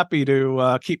more than happy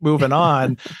to keep moving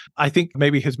on. I think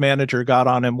maybe his manager got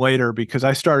on him later because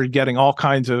I started getting all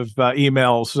kinds of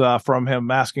emails from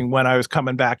him asking when I was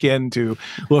coming back in to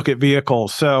look at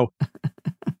vehicles. So,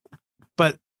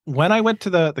 but when I went to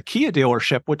the Kia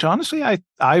dealership, which honestly,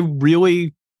 I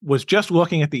really was just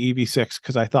looking at the EV6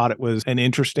 because I thought it was an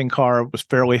interesting car. It was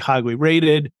fairly highly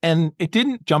rated, and it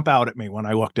didn't jump out at me when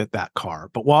I looked at that car.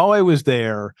 But while I was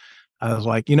there, I was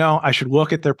like, I should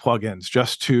look at their plugins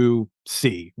just to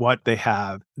see what they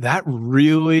have. That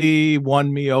really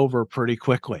won me over pretty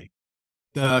quickly.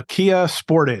 The Kia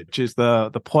Sportage is the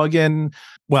plug-in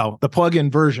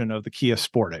version of the Kia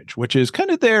Sportage, which is kind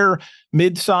of their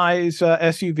mid-size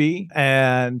SUV.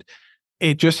 And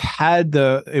it just had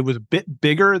it was a bit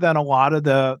bigger than a lot of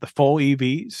the full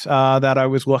EVs that I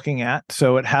was looking at.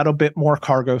 So it had a bit more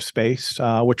cargo space,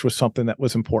 which was something that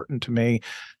was important to me.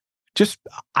 Just,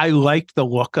 I liked the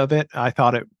look of it. I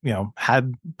thought it,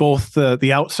 had both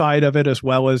the outside of it as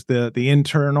well as the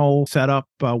internal setup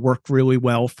worked really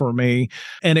well for me.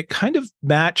 And it kind of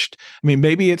matched. I mean,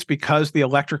 maybe it's because the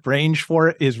electric range for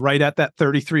it is right at that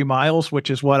 33 miles, which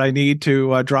is what I need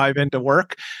to drive into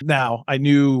work. Now, I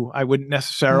knew I wouldn't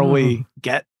necessarily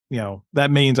get,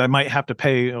 that means I might have to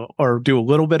pay or do a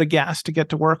little bit of gas to get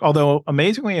to work. Although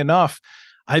amazingly enough,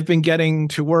 I've been getting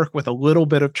to work with a little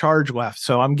bit of charge left.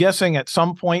 So I'm guessing at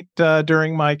some point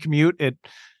during my commute, it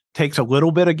takes a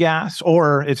little bit of gas,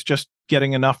 or it's just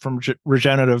getting enough from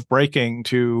regenerative braking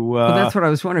to... Well, that's what I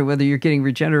was wondering, whether you're getting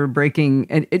regenerative braking.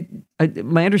 And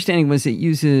my understanding was it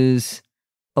uses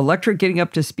electric getting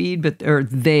up to speed,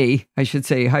 I should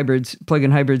say, hybrids,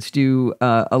 plug-in hybrids do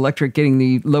electric getting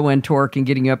the low-end torque and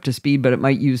getting up to speed, but it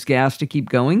might use gas to keep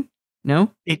going.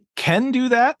 No? It can do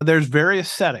that. There's various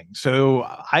settings. So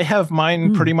I have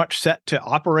mine pretty much set to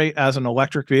operate as an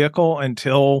electric vehicle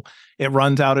until it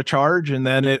runs out of charge, and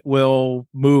then it will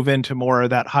move into more of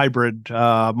that hybrid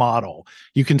model.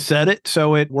 You can set it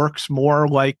so it works more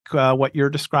like what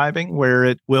you're describing, where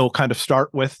it will kind of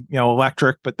start with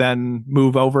electric, but then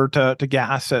move over to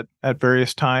gas at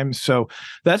various times. So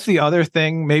that's the other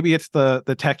thing. Maybe it's the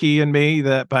techie in me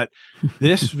but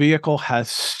this vehicle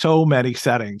has so many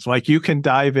settings. Like, you can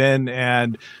dive in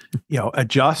and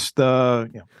adjust the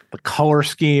color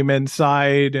scheme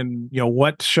inside, and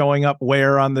what's showing up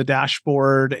where on the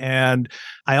dashboard. And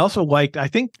I also liked, I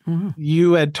think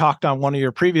you had talked on one of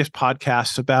your previous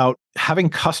podcasts about having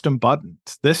custom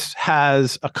buttons. This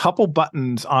has a couple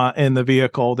buttons in the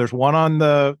vehicle. There's one on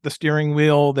the steering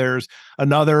wheel. There's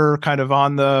another kind of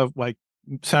on the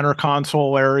center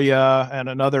console area, and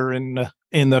another in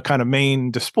the kind of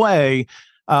main display.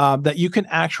 That you can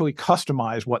actually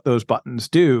customize what those buttons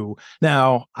do.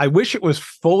 Now, I wish it was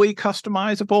fully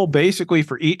customizable. Basically,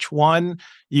 for each one,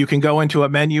 you can go into a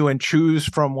menu and choose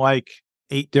from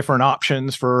 8 different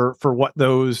options for what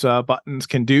those buttons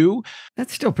can do.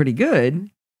 That's still pretty good.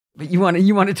 But you want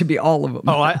it to be all of them.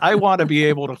 Oh, I want to be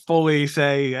able to fully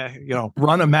say,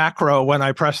 run a macro when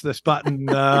I press this button.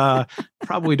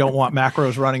 Probably don't want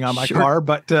macros running on my car,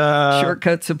 but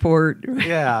shortcut support.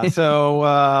 Yeah.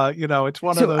 So, it's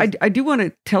one of those. I do want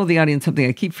to tell the audience something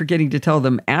I keep forgetting to tell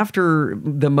them. After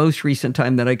the most recent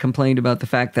time that I complained about the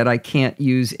fact that I can't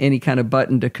use any kind of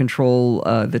button to control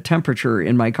the temperature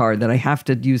in my car, that I have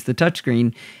to use the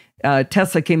touchscreen,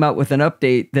 Tesla came out with an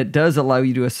update that does allow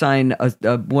you to assign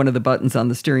one of the buttons on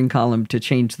the steering column to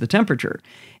change the temperature.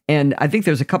 And I think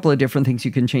there's a couple of different things you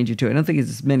can change it to. I don't think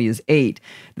it's as many as 8.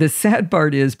 The sad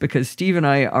part is, because Steve and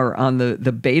I are on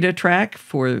the beta track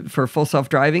for full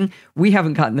self-driving, we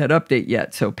haven't gotten that update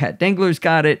yet. So Pat Dengler's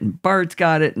got it, and Bart's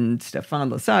got it, and Stefan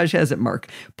Lesage has it, Mark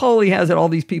Poli has it. All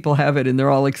these people have it, and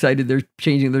they're all excited. They're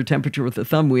changing their temperature with the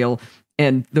thumb wheel.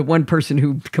 And the one person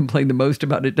who complained the most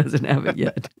about it doesn't have it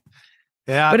yet.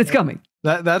 Yeah, but it's coming.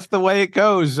 That's the way it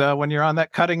goes when you're on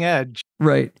that cutting edge.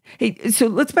 Right. Hey, so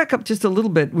let's back up just a little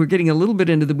bit. We're getting a little bit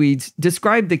into the weeds.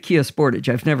 Describe the Kia Sportage.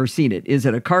 I've never seen it. Is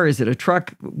it a car? Is it a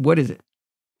truck? What is it?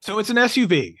 So it's an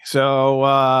SUV. So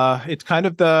it's kind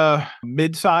of the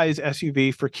mid-size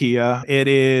SUV for Kia. It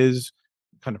is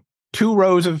kind of 2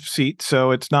 rows of seats.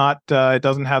 So it's not, it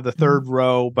doesn't have the third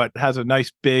row, but has a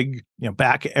nice big,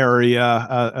 back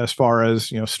area as far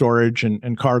as, storage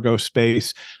and cargo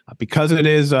space. Because it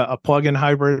is a plug-in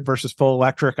hybrid versus full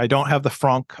electric, I don't have the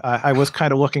frunk. I was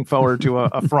kind of looking forward to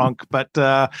a frunk,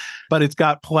 but it's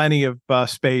got plenty of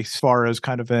space as far as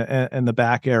kind of in the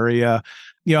back area.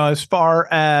 As far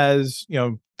as,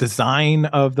 design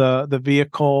of the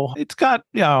vehicle, it's got,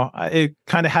 it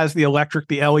kind of has the electric,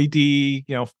 the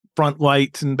LED, front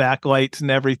lights and back lights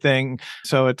and everything.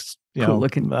 So it's, cool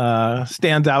looking.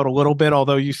 Stands out a little bit,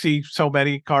 although you see so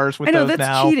many cars with those now. I know,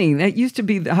 that's cheating. That used to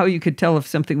be how you could tell if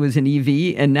something was an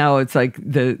EV, and now it's like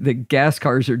the gas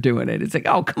cars are doing it. It's like,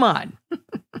 oh, come on.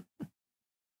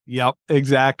 Yep,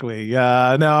 exactly.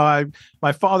 No,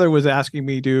 my father was asking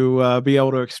me to be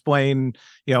able to explain,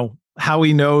 how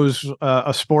he knows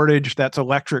a Sportage that's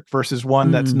electric versus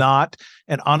one that's not.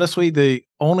 And honestly, the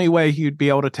only way he'd be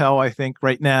able to tell, I think,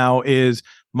 right now is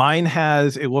mine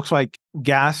has, it looks like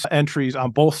gas entries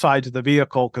on both sides of the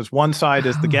vehicle, because one side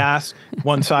is the gas,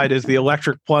 one side is the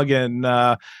electric plug-in.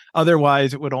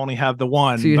 Otherwise, it would only have the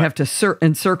one. So you'd have to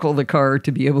encircle the car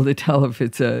to be able to tell if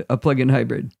it's a plug-in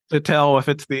hybrid. To tell if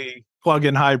it's the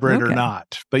plug-in hybrid or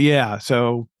not. But yeah,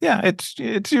 so yeah,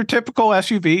 it's your typical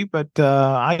SUV, but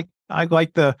I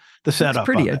like the setup. It's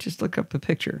pretty. Of I it. just look up a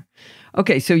picture.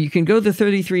 Okay, so you can go the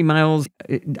 33 miles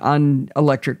on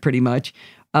electric pretty much.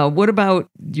 What about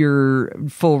your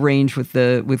full range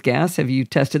with gas? Have you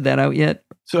tested that out yet?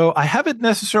 So I haven't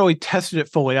necessarily tested it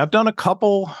fully. I've done a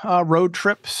couple road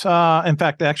trips. In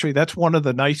fact, actually, that's one of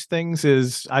the nice things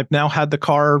is I've now had the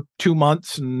car 2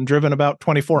 months and driven about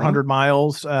 2,400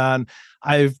 miles, and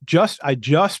I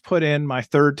just put in my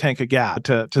third tank of gas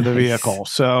to the vehicle.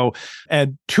 So,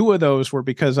 and 2 of those were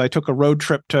because I took a road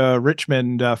trip to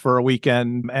Richmond for a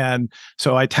weekend, and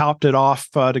so I topped it off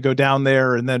to go down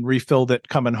there and then refilled it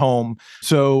coming home.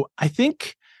 So I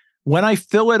think when I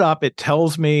fill it up, it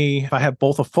tells me if I have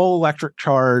both a full electric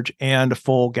charge and a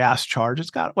full gas charge.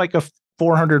 It's got like a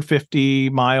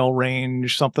 450-mile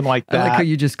range, something like that. I like how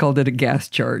you just called it a gas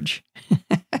charge.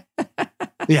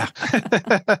 Yeah.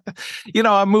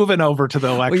 I'm moving over to the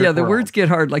electric. Well, yeah, the world. words get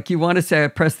hard. Like you want to say I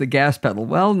press the gas pedal.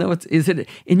 Well, no, is it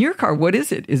in your car? What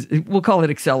is it? We'll call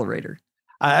it accelerator.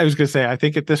 I was going to say, I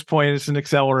think at this point it's an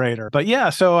accelerator. But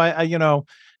yeah, so I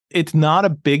it's not a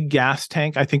big gas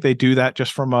tank. I think they do that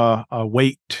just from a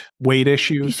weight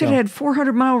issue. You said it had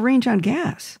 400-mile range on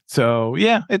gas. So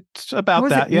yeah, it's about How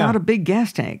is that. it Yeah, not a big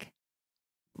gas tank?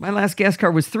 My last gas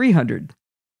car was 300.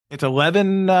 it's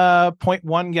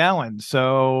 11.1 gallons.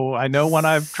 So I know when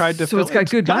I've tried to So it's got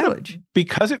good mileage.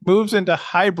 Because it moves into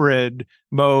hybrid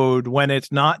mode when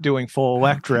it's not doing full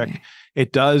electric. Okay.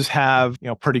 It does have,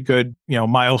 pretty good,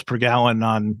 miles per gallon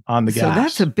on the gas. So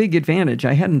that's a big advantage.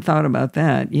 I hadn't thought about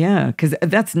that. Yeah, because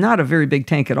that's not a very big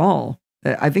tank at all.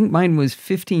 I think mine was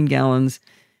 15 gallons,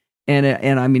 and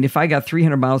I mean, if I got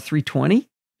 300 miles, 320,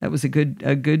 that was a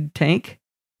good tank.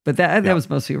 But that was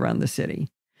mostly around the city.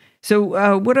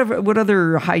 So what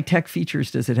other high tech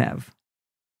features does it have?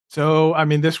 So I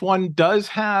mean, this one does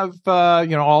have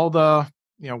all the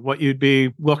what you'd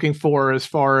be looking for as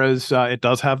far as it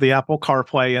does have the Apple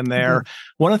CarPlay in there.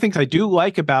 Mm-hmm. One of the things I do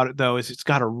like about it, though, is it's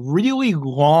got a really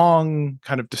long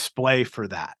kind of display for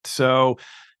that. So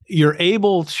you're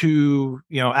able to,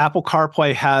 Apple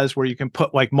CarPlay has where you can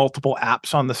put like multiple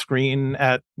apps on the screen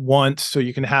at once. So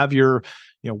you can have your,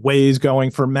 Waze going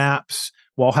for maps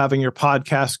while having your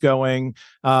podcast going.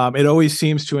 It always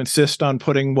seems to insist on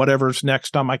putting whatever's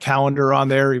next on my calendar on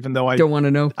there, even though I don't want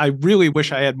to know. I really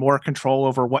wish I had more control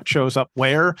over what shows up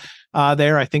where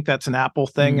there. I think that's an Apple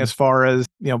thing as far as,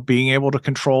 being able to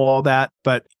control all that.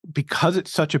 But because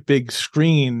it's such a big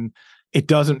screen, it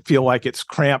doesn't feel like it's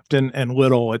cramped and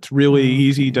little. It's really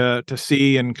easy to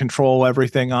see and control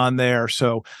everything on there.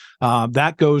 So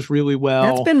that goes really well.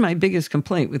 That's been my biggest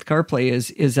complaint with CarPlay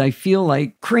is I feel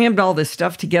like crammed all this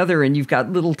stuff together and you've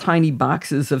got little tiny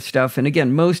boxes of stuff. And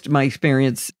again, most of my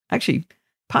experience, actually,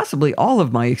 possibly all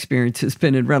of my experience has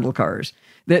been in rental cars.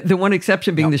 The one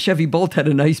exception being the Chevy Bolt had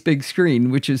a nice big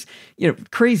screen, which is,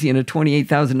 crazy in a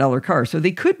 $28,000 car. So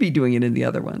they could be doing it in the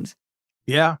other ones.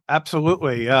 Yeah,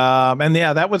 absolutely. And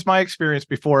yeah, that was my experience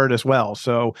before it as well.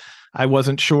 So I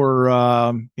wasn't sure,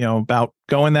 about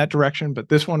going that direction, but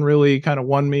this one really kind of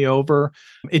won me over.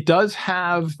 It does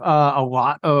have a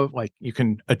lot of you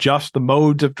can adjust the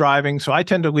modes of driving. So I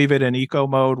tend to leave it in eco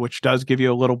mode, which does give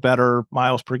you a little better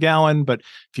miles per gallon. But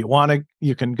if you want to,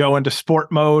 you can go into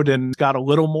sport mode and it's got a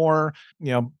little more,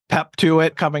 pep to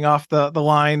it coming off the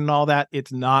line and all that.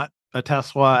 It's not a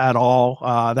Tesla at all.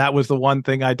 That was the one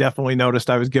thing I definitely noticed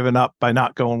I was giving up by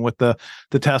not going with the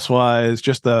Tesla is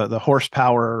just the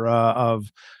horsepower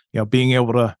of being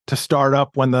able to start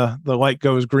up when the light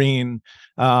goes green.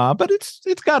 But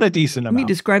it's got a decent amount. Let me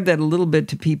describe that a little bit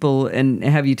to people and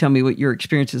have you tell me what your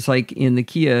experience is like in the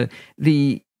Kia.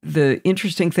 The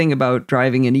interesting thing about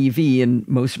driving an EV, and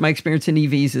most of my experience in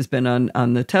EVs has been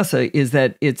on the Tesla, is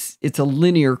that it's a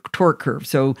linear torque curve.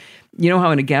 So you know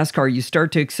how in a gas car you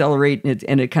start to accelerate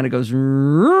and it kind of goes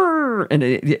and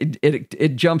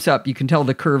it jumps up. You can tell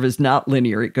the curve is not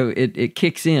linear. It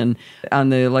kicks in. On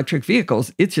the electric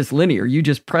vehicles, it's just linear. You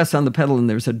just press on the pedal and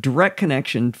there's a direct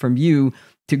connection from you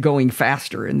to going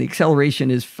faster, and the acceleration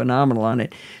is phenomenal on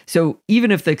it. So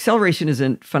even if the acceleration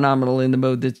isn't phenomenal in the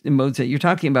modes that you're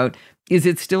talking about, is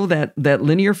it still that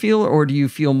linear feel, or do you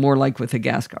feel more like with a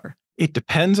gas car? It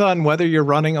depends on whether you're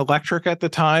running electric at the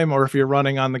time or if you're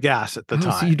running on the gas at the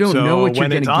time. So you don't know what you're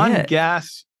going to get. When it's on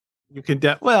gas, you can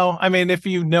if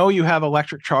you have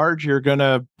electric charge, you're going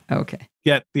to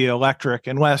get the electric,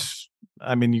 unless,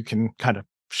 you can kind of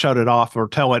shut it off or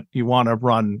tell it you want to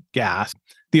run gas.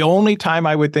 The only time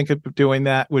I would think of doing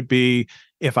that would be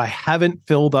if I haven't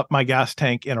filled up my gas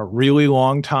tank in a really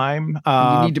long time.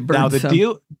 You need to burn now,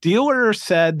 the dealer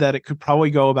said that it could probably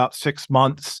go about 6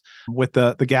 months with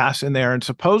the gas in there. And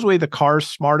supposedly the car's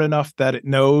smart enough that it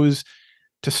knows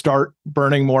to start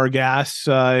burning more gas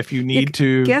if you need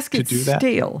to Gasket's do that.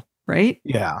 Stale, right?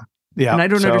 Yeah. Yeah. And I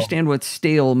don't understand what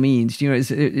stale means. Do you know,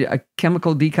 is it a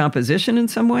chemical decomposition in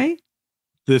some way?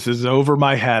 This is over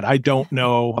my head. I don't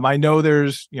know. I know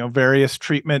there's, various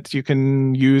treatments you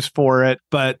can use for it,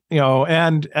 but,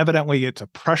 and evidently it's a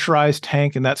pressurized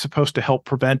tank, and that's supposed to help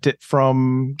prevent it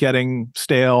from getting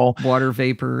stale. Water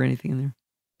vapor or anything in there?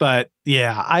 But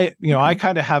yeah, I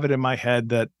kind of have it in my head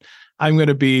that I'm going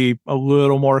to be a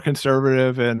little more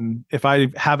conservative. And if I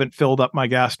haven't filled up my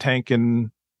gas tank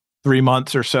in 3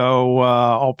 months or so,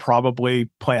 I'll probably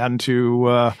plan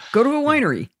to go to a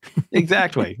winery.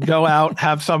 Exactly. Go out,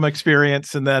 have some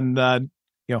experience, and then,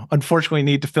 unfortunately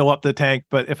need to fill up the tank.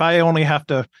 But if I only have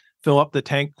to fill up the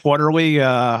tank quarterly,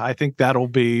 I think that'll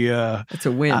be that's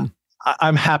a win.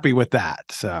 I'm happy with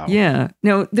that. So yeah.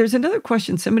 Now, there's another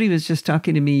question. Somebody was just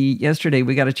talking to me yesterday.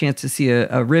 We got a chance to see a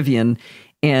Rivian,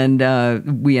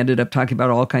 and we ended up talking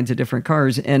about all kinds of different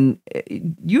cars. And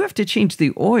you have to change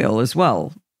the oil as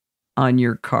well on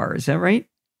your car. Is that right?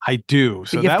 I do.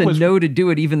 So but you have to know to do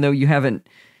it, even though you haven't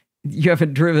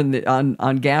driven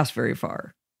on gas very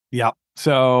far. Yeah.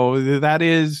 So that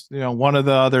is, one of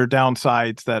the other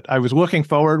downsides that I was looking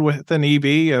forward with an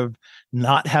EV of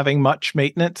not having much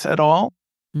maintenance at all.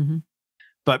 Mm-hmm.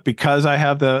 But because I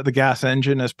have the gas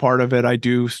engine as part of it, I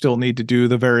do still need to do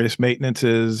the various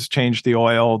maintenances, change the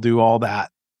oil, do all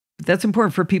that. That's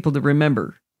important for people to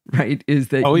remember, right? Is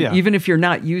that even if you're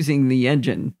not using the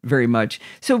engine very much.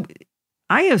 So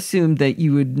I assume that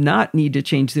you would not need to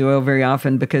change the oil very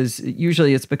often, because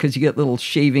usually it's because you get little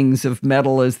shavings of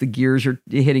metal as the gears are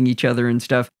hitting each other and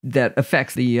stuff that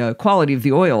affects the quality of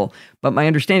the oil. But my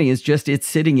understanding is just it's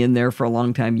sitting in there for a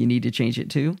long time. You need to change it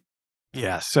too.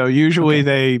 Yeah. So usually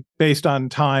they, based on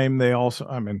time, they also,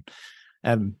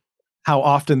 and how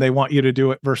often they want you to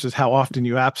do it versus how often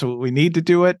you absolutely need to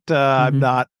do it. Mm-hmm.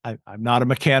 I'm not a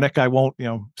mechanic. I won't,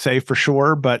 say for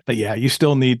sure, but yeah, you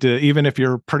still need to, even if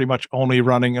you're pretty much only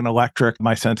running an electric,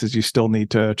 my sense is you still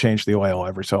need to change the oil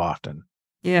every so often.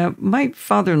 Yeah, my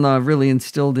father-in-law really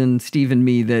instilled in Steve and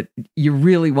me that you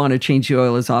really want to change the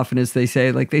oil as often as they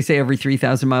say. Like they say every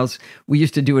 3,000 miles. We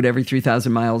used to do it every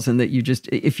 3,000 miles, and that you just,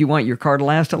 if you want your car to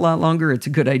last a lot longer, it's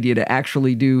a good idea to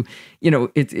actually do,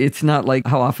 it's not like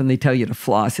how often they tell you to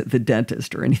floss at the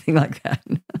dentist or anything like that.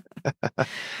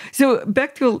 So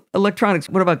back to electronics,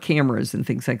 what about cameras and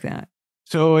things like that?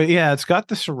 So yeah, it's got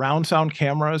the surround sound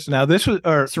cameras. Now this was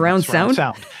surround sound.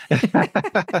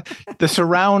 The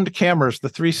surround cameras, the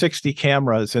 360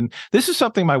 cameras, and this is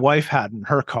something my wife had in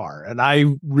her car, and I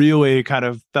really kind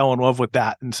of fell in love with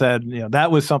that and said,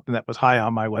 that was something that was high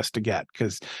on my list to get,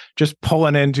 because just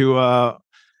pulling into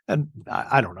and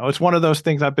I don't know, it's one of those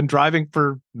things I've been driving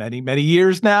for many, many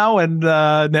years now and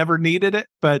never needed it.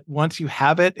 But once you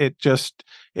have it,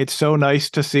 it's so nice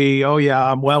to see, oh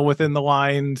yeah, I'm well within the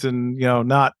lines and,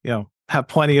 not, have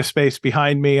plenty of space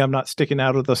behind me. I'm not sticking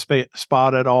out of the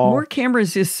spot at all. More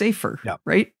cameras is safer,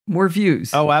 right? More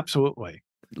views. Oh, absolutely.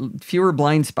 Fewer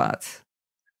blind spots.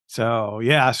 So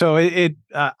yeah, so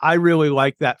I really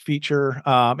like that feature.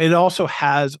 It also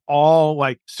has all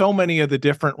so many of the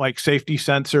different safety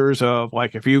sensors of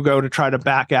if you go to try to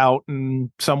back out and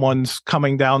someone's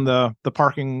coming down the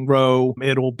parking row,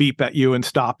 it'll beep at you and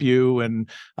stop you. And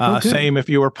same if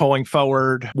you were pulling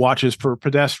forward, watches for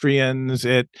pedestrians.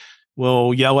 It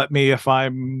will yell at me if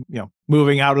I'm,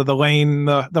 moving out of the lane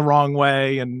the wrong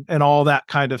way and all that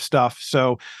kind of stuff.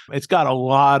 So it's got a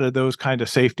lot of those kind of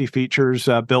safety features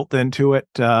built into it.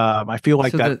 I feel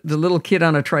like that the little kid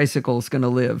on a tricycle is going to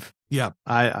live. Yeah,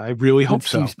 I really hope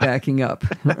so. Steve's backing up.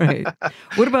 Right.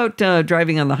 What about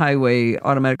driving on the highway,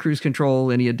 automatic cruise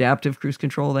control, any adaptive cruise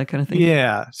control, that kind of thing?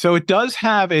 Yeah. So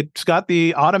it's got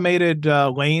the automated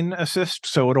lane assist.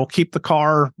 So it'll keep the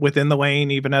car within the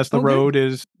lane, even as the road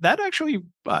is. That actually,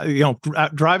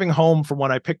 driving home from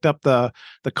when I picked up the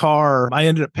car, I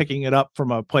ended up picking it up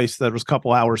from a place that was a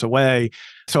couple hours away.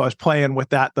 So I was playing with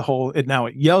that now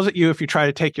it yells at you if you try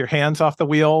to take your hands off the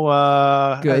wheel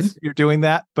as you're doing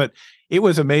that. But it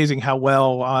was amazing how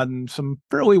well on some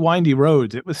fairly windy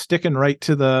roads, it was sticking right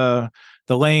to the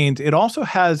lanes. It also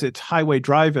has its highway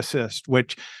drive assist,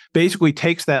 which basically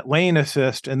takes that lane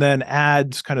assist and then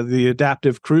adds kind of the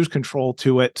adaptive cruise control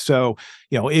to it. So,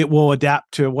 it will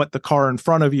adapt to what the car in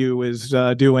front of you is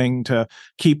doing to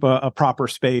keep a proper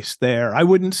space there. I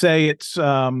wouldn't say it's,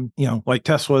 like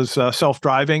Tesla's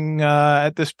self-driving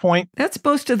at this point. That's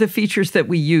most of the features that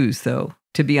we use, though.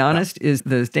 To be honest, is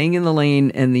the staying in the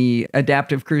lane and the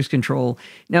adaptive cruise control.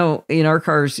 Now, in our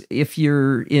cars, if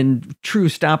you're in true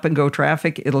stop and go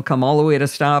traffic, it'll come all the way to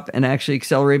stop and actually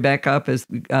accelerate back up as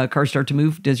cars start to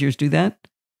move. Does yours do that?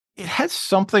 It has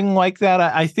something like that.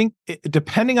 I think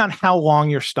depending on how long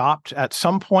you're stopped, at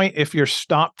some point, if you're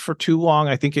stopped for too long,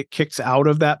 I think it kicks out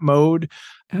of that mode.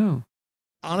 Oh,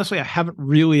 Honestly, I haven't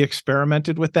really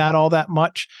experimented with that all that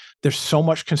much. There's so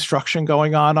much construction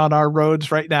going on our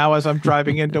roads right now as I'm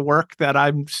driving into work that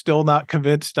I'm still not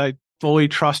convinced I fully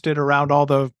trust it around all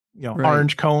the right.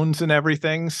 orange cones and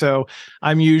everything. So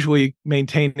I'm usually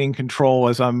maintaining control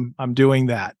as I'm doing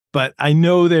that. But I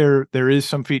know there is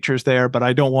some features there, but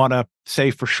I don't want to say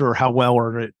for sure how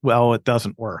well it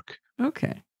doesn't work.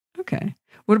 Okay.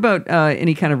 What about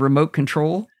any kind of remote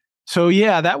control? So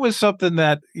yeah, that was something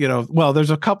that, well, there's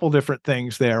a couple different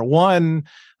things there. One,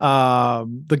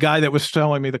 the guy that was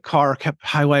selling me the car kept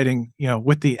highlighting,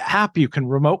 with the app, you can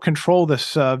remote control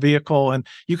this vehicle and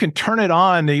you can turn it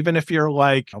on even if you're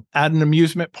like at an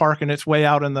amusement park and it's way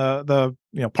out in the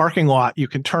parking lot. You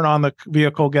can turn on the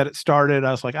vehicle, get it started.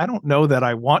 I was like, I don't know that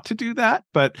I want to do that,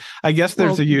 but I guess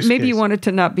there's a use maybe case. You want it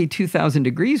to not be 2,000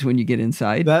 degrees when you get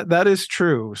inside. That is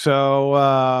true.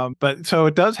 So, so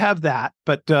it does have that,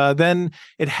 but then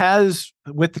it has,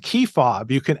 with the key fob,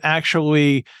 you can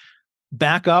actually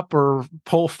back up or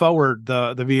pull forward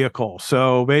the vehicle.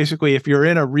 So basically, if you're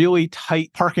in a really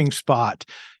tight parking spot,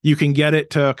 you can get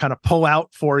it to kind of pull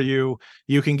out for you.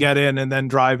 You can get in and then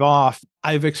drive off.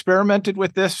 I've experimented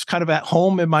with this kind of at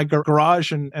home in my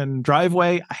garage and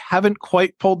driveway. I haven't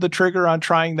quite pulled the trigger on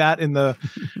trying that in the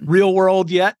real world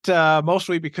yet,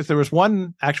 mostly because there was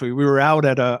one, actually, we were out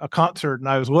at a concert and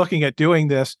I was looking at doing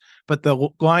this, but the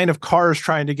line of cars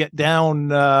trying to get down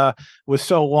was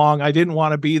so long. I didn't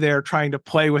want to be there trying to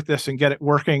play with this and get it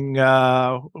working,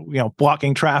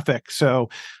 blocking traffic. So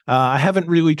I haven't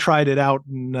really tried it out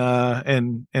in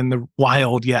the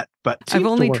wild yet. But I've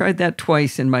only tried that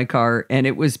twice in my car, and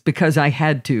it was because I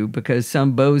had to, because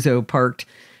some bozo parked,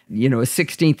 a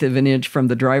 1/16 of an inch from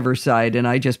the driver's side, and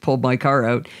I just pulled my car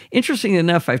out. Interesting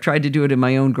enough, I've tried to do it in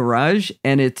my own garage,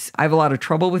 and I have a lot of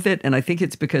trouble with it, and I think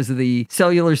it's because of the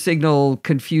cellular signal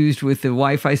confused with the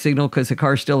Wi-Fi signal, because the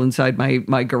car's still inside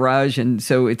my garage, and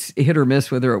so it's hit or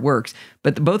miss whether it works.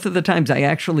 But both of the times I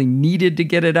actually needed to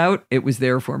get it out, it was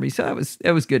there for me, so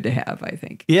that was good to have, I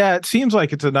think. Yeah, it seems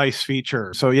like it's a nice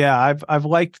feature. So yeah, I've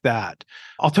liked that.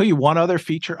 I'll tell you one other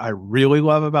feature I really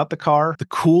love about the car, the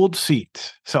cooled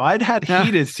seats. So I'd had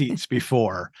heated seats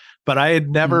before, but I had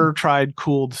never tried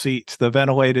cooled seats, the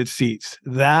ventilated seats.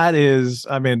 That is,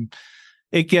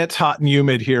 it gets hot and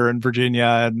humid here in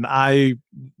Virginia, and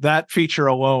that feature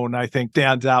alone, I think,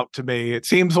 stands out to me. It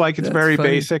seems like it's very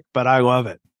basic, but I love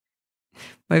it.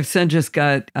 My son just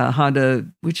got a Honda,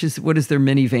 what is their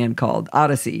minivan called?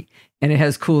 Odyssey. And it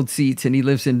has cooled seats, and he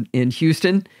lives in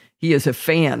Houston. He is a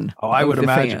fan. Oh, I would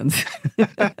imagine.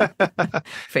 Fans.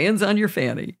 Fans on your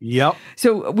fanny. Yep.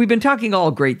 So we've been talking all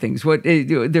great things.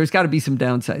 There's got to be some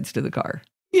downsides to the car.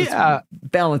 Yeah.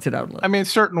 Balance it out a little.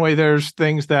 Certainly there's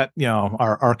things that,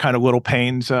 are kind of little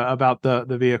pains about the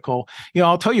vehicle.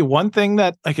 I'll tell you one thing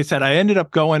that, like I said, I ended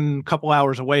up going a couple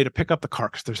hours away to pick up the car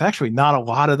because there's actually not a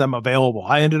lot of them available.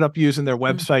 I ended up using their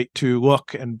website to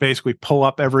look and basically pull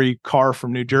up every car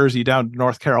from New Jersey down to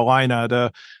North Carolina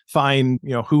to find,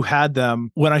 who had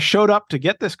them. When I showed up to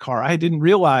get this car, I didn't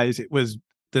realize it was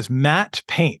this matte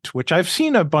paint, which I've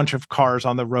seen a bunch of cars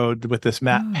on the road with this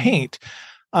matte paint.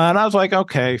 And I was like,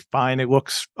 okay, fine. It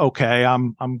looks okay.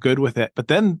 I'm good with it. But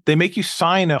then they make you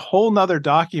sign a whole nother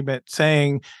document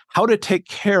saying how to take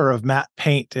care of matte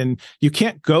paint. And you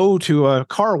can't go to a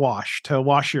car wash to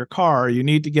wash your car. You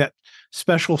need to get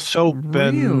special soap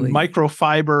and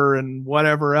microfiber and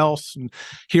whatever else. And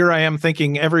here I am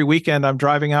thinking every weekend I'm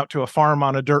driving out to a farm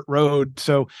on a dirt road.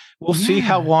 So we'll see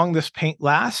how long this paint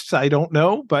lasts. I don't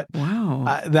know, but wow,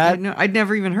 I'd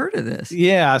never even heard of this.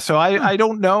 Yeah. So I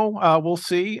don't know. We'll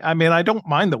see. I don't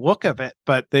mind the look of it,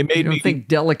 but they made me think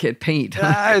delicate paint.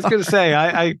 I was going to say,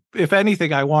 I if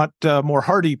anything, I want more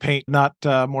hardy paint, not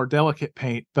more delicate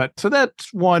paint. But so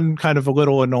that's one kind of a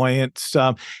little annoyance.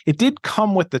 It did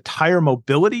come with the tire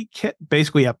mobility kit,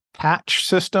 basically a patch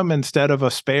system instead of a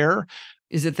spare.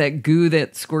 Is it that goo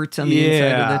that squirts on the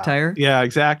inside of the tire? Yeah,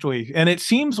 exactly. And it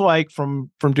seems like from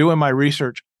doing my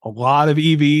research, a lot of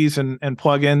EVs and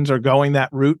plug-ins are going that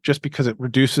route just because it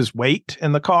reduces weight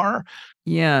in the car.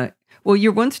 Yeah. Well,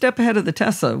 you're one step ahead of the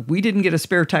Tesla. We didn't get a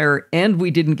spare tire, and we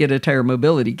didn't get a tire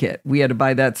mobility kit. We had to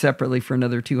buy that separately for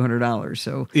another $200.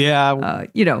 So, yeah,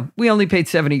 we only paid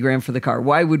 $70,000 for the car.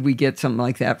 Why would we get something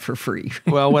like that for free?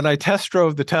 Well, when I test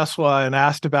drove the Tesla and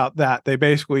asked about that, they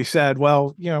basically said,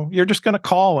 well, you're just going to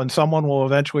call and someone will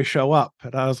eventually show up.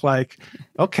 And I was like,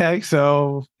 okay,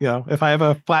 so, if I have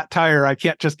a flat tire, I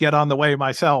can't just get on the way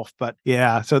myself. But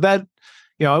yeah, so that,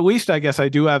 at least I guess I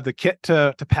do have the kit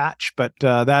to patch, but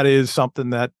that is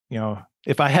something that,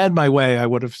 if I had my way, I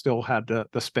would have still had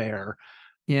the spare.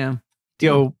 Yeah.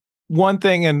 One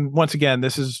thing, and once again,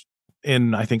 this is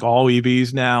in, I think, all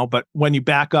EVs now, but when you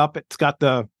back up, it's got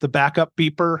the backup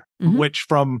beeper, which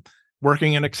from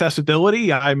working in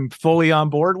accessibility, I'm fully on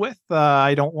board with.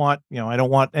 I don't want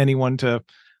anyone to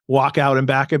walk out and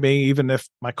back at me, even if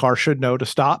my car should know to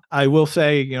stop. I will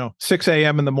say, 6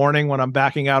 a.m. in the morning when I'm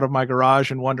backing out of my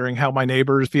garage and wondering how my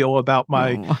neighbors feel about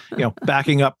my,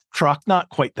 backing up truck, not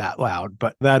quite that loud,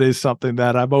 but that is something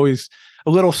that I'm always a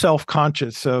little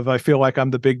self-conscious of. I feel like I'm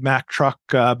the Big Mac truck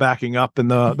backing up in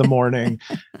the morning.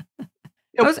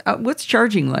 What's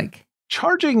charging like?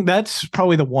 Charging, that's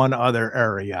probably the one other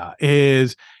area,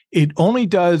 is it only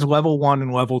does level 1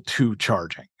 and level 2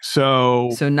 charging. So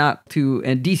not to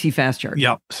and DC fast charging.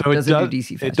 Yep. So it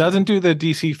doesn't do the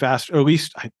DC fast, or at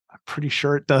least I'm pretty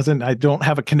sure it doesn't. I don't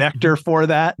have a connector for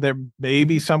that. There may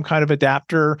be some kind of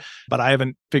adapter, but I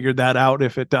haven't figured that out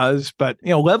if it does. But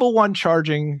level 1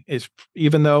 charging is,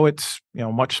 even though it's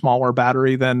much smaller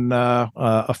battery than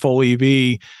a full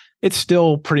EV, it's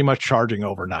still pretty much charging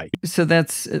overnight. So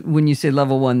that's, when you say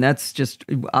level 1, that's just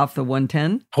off the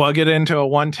 110? Plug it into a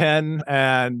 110.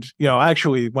 And,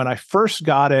 actually, when I first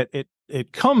got it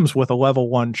comes with a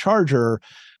level 1 charger.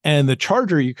 And the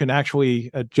charger, you can actually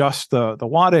adjust the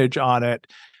wattage on it.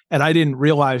 And I didn't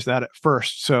realize that at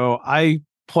first. So I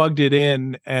plugged it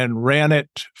in and ran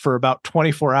it for about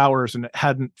 24 hours, and it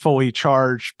hadn't fully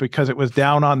charged because it was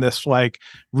down on this like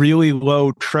really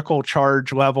low trickle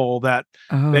charge level that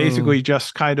basically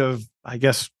just kind of, I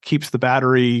guess, keeps the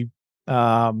battery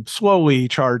slowly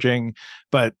charging.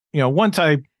 But once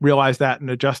I realized that and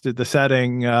adjusted the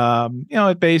setting,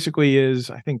 it basically is,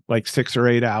 I think, like 6 or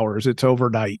 8 hours. It's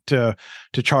overnight to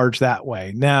charge that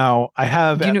way. Now I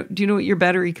have. Do you know what your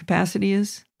battery capacity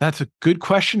is? That's a good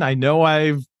question. I know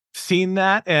I've seen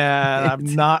that, and I'm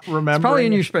not remembering. It's probably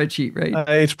in your spreadsheet, right?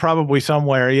 It's probably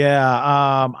somewhere. Yeah.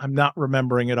 I'm not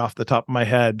remembering it off the top of my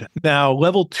head. Now,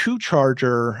 level 2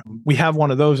 charger, we have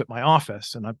one of those at my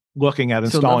office, and I'm looking at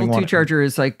installing one. So level 2 charger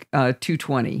is like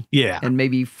 220. Yeah. And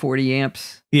maybe 40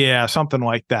 amps. Yeah, something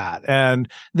like that. And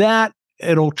that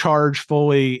it'll charge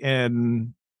fully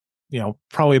in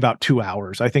probably about 2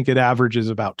 hours. I think it averages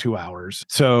about 2 hours.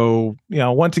 So,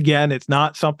 once again, it's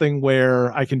not something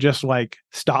where I can just like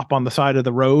stop on the side of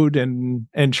the road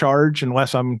and charge,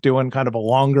 unless I'm doing kind of a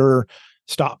longer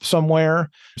stop somewhere.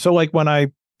 So like when I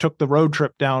took the road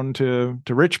trip down to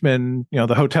Richmond,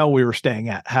 the hotel we were staying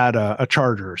at had a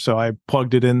charger. So I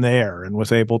plugged it in there and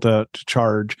was able to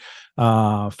charge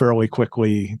fairly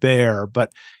quickly there.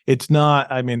 But it's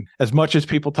not, as much as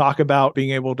people talk about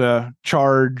being able to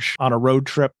charge on a road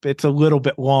trip, it's a little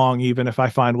bit long, even if I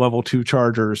find level 2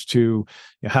 chargers to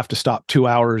have to stop 2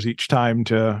 hours each time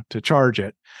to charge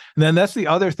it. And then that's the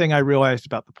other thing I realized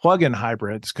about the plug-in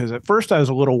hybrids, because at first I was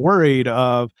a little worried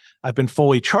I've been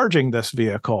fully charging this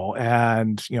vehicle.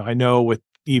 And, I know with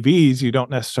EVs, you don't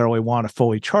necessarily want to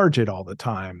fully charge it all the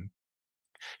time.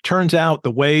 Turns out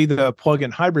the way the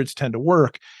plug-in hybrids tend to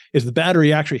work is the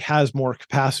battery actually has more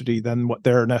capacity than what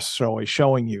they're necessarily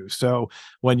showing you. So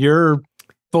when you're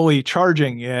fully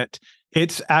charging it,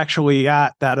 it's actually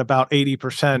at that about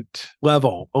 80%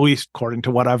 level, at least according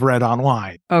to what I've read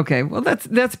online. Okay, well,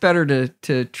 that's better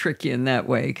to trick you in that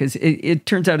way, because it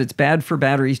turns out it's bad for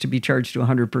batteries to be charged to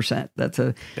 100%. That's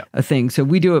a thing. So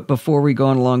we do it before we go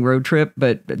on a long road trip,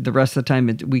 but the rest of the time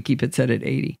we keep it set at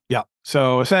 80. Yeah.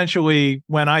 So essentially,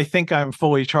 when I think I'm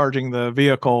fully charging the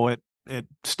vehicle, it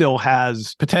still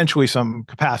has potentially some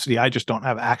capacity. I just don't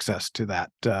have access to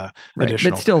that additional.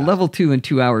 But still, capacity. level 2 in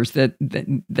 2 hours.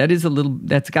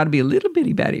 That's got to be a little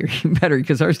bitty battery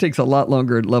because ours takes a lot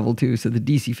longer at level 2. So the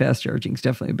DC fast charging is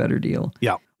definitely a better deal.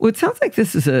 Yeah. Well, it sounds like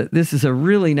this is a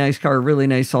really nice car, really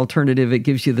nice alternative. It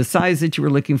gives you the size that you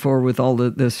were looking for with all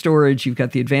the storage. You've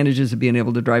got the advantages of being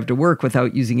able to drive to work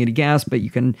without using any gas, but you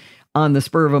can, on the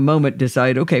spur of a moment,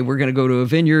 decide, okay, we're going to go to a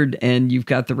vineyard, and you've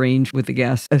got the range with the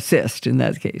gas assist in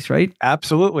that case, right?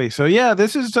 Absolutely. So yeah,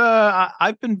 this is,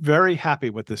 I've been very happy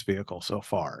with this vehicle so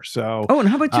far. So. Oh, and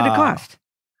how much did it cost?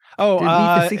 Oh, did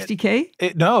it meet the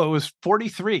 $60K? No, it was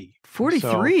 43. 43.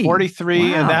 So 43.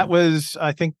 Wow. And that was,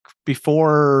 I think,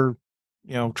 before,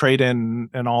 trade-in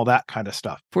and all that kind of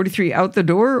stuff. 43 out the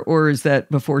door, or is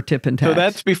that before tip and tax? So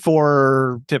that's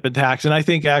before tip and tax. And I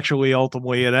think actually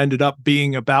ultimately it ended up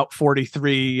being about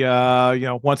 43,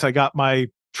 once I got my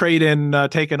trade-in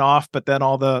taken off, but then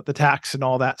all the tax and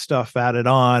all that stuff added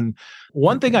on.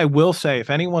 One thing I will say, if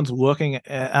anyone's looking at,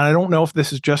 and I don't know if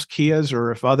this is just Kia's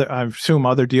or if I assume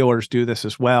other dealers do this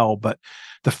as well, but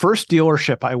the first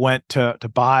dealership I went to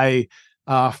buy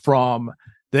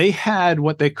they had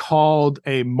what they called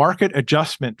a market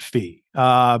adjustment fee.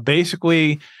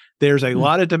 Basically, there's a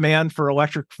lot of demand for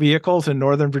electric vehicles in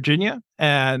Northern Virginia.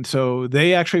 And so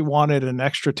they actually wanted an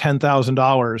extra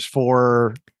 $10,000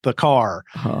 for the car.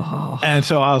 Oh. And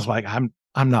so I was like, I'm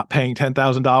not paying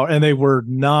 $10,000. And they were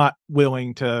not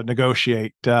willing to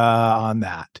negotiate on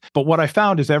that. But what I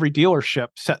found is every dealership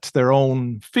sets their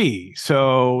own fee.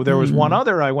 So there was one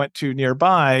other I went to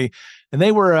nearby, and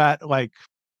they were at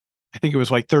I think it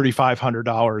was like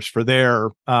 $3,500 for their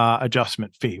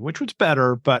adjustment fee, which was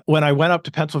better. But when I went up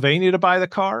to Pennsylvania to buy the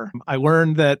car, I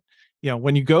learned that,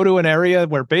 when you go to an area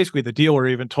where basically the dealer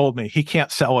even told me he can't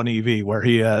sell an EV where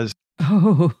he is.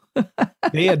 Oh.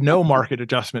 They had no market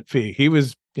adjustment fee. He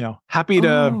was, happy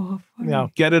to,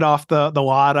 get it off the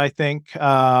lot, I think.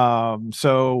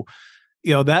 So,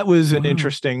 that was an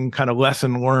interesting kind of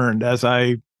lesson learned as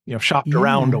I shopped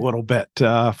around a little bit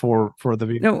for the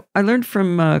vehicle. No, I learned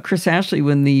from Chris Ashley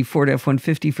when the Ford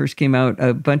F-150 first came out,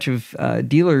 a bunch of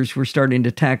dealers were starting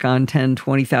to tack on $10,000,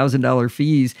 $20,000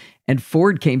 fees, and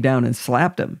Ford came down and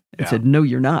slapped them and said, "No,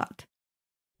 you're not."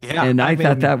 Yeah, and I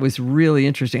thought that was really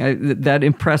interesting. That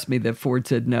impressed me that Ford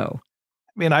said no.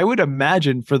 I would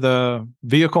imagine for the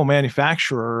vehicle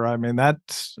manufacturer,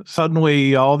 that's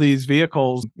suddenly all these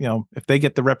vehicles, if they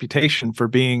get the reputation for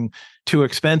being too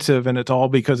expensive and it's all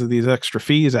because of these extra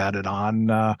fees added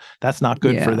on, that's not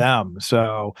good for them.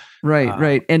 So,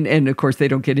 right. And of course, they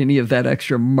don't get any of that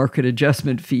extra market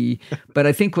adjustment fee. But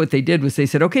I think what they did was they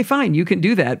said, okay, fine, you can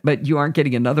do that, but you aren't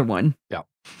getting another one. Yeah.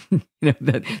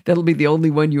 That'll be the only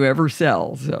one you ever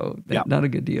sell. So not a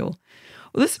good deal.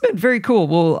 Well, this has been very cool.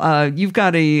 Well, you've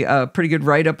got a pretty good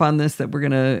write-up on this that we're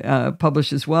going to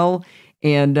publish as well.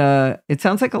 And it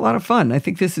sounds like a lot of fun. I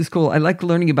think this is cool. I like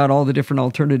learning about all the different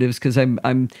alternatives because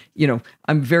I'm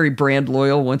very brand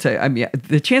loyal.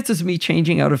 The chances of me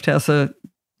changing out of Tesla,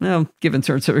 given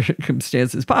certain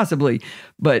circumstances, possibly,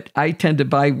 but I tend to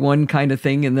buy one kind of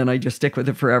thing and then I just stick with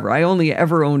it forever. I only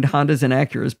ever owned Hondas and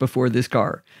Acuras before this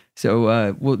car. So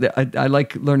I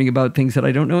like learning about things that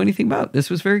I don't know anything about.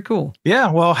 This was very cool. Yeah,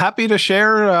 well, happy to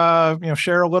share a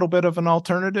little bit of an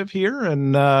alternative here.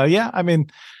 And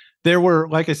there were,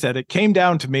 like I said, it came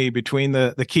down to me between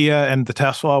the Kia and the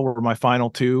Tesla were my final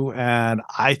two. And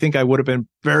I think I would have been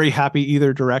very happy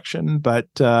either direction. But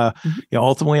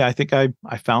ultimately, I think I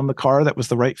found the car that was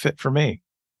the right fit for me.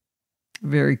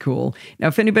 Very cool. Now,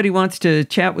 if anybody wants to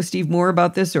chat with Steve more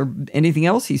about this or anything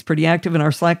else, he's pretty active in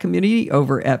our Slack community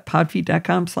over at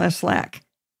podfeet.com/Slack.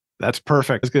 That's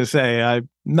perfect. I was going to say, I'm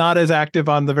not as active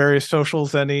on the various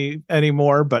socials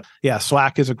anymore, but yeah,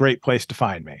 Slack is a great place to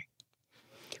find me.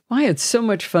 Well, I had so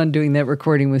much fun doing that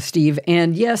recording with Steve.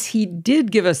 And yes, he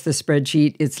did give us the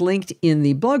spreadsheet. It's linked in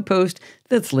the blog post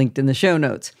that's linked in the show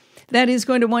notes. That is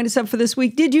going to wind us up for this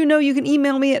week. Did you know you can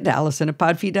email me at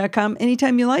allison@podfeet.com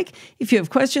anytime you like? If you have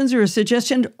questions or a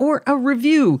suggestion or a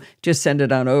review, just send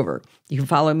it on over. You can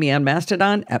follow me on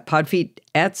Mastodon at podfeet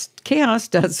at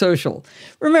chaos.social.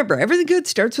 Remember, everything good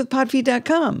starts with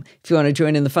podfeet.com. If you want to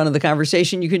join in the fun of the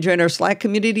conversation, you can join our Slack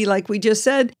community like we just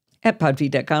said at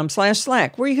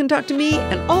podfeet.com/Slack, where you can talk to me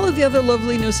and all of the other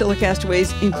lovely NoSilla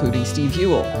castaways, including Steve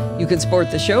Ewell. You can support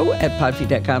the show at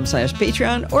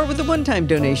podfeet.com/Patreon or with a one-time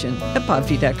donation at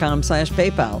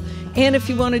podfeet.com/PayPal. And if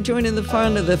you want to join in the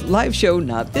fun of the live show,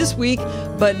 not this week,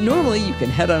 but normally you can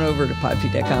head on over to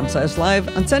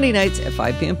podfeet.com/live on Sunday nights at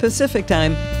 5 p.m. Pacific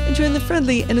time and join the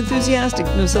friendly and enthusiastic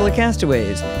NoSilla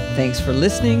castaways. Thanks for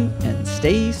listening and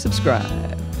stay subscribed.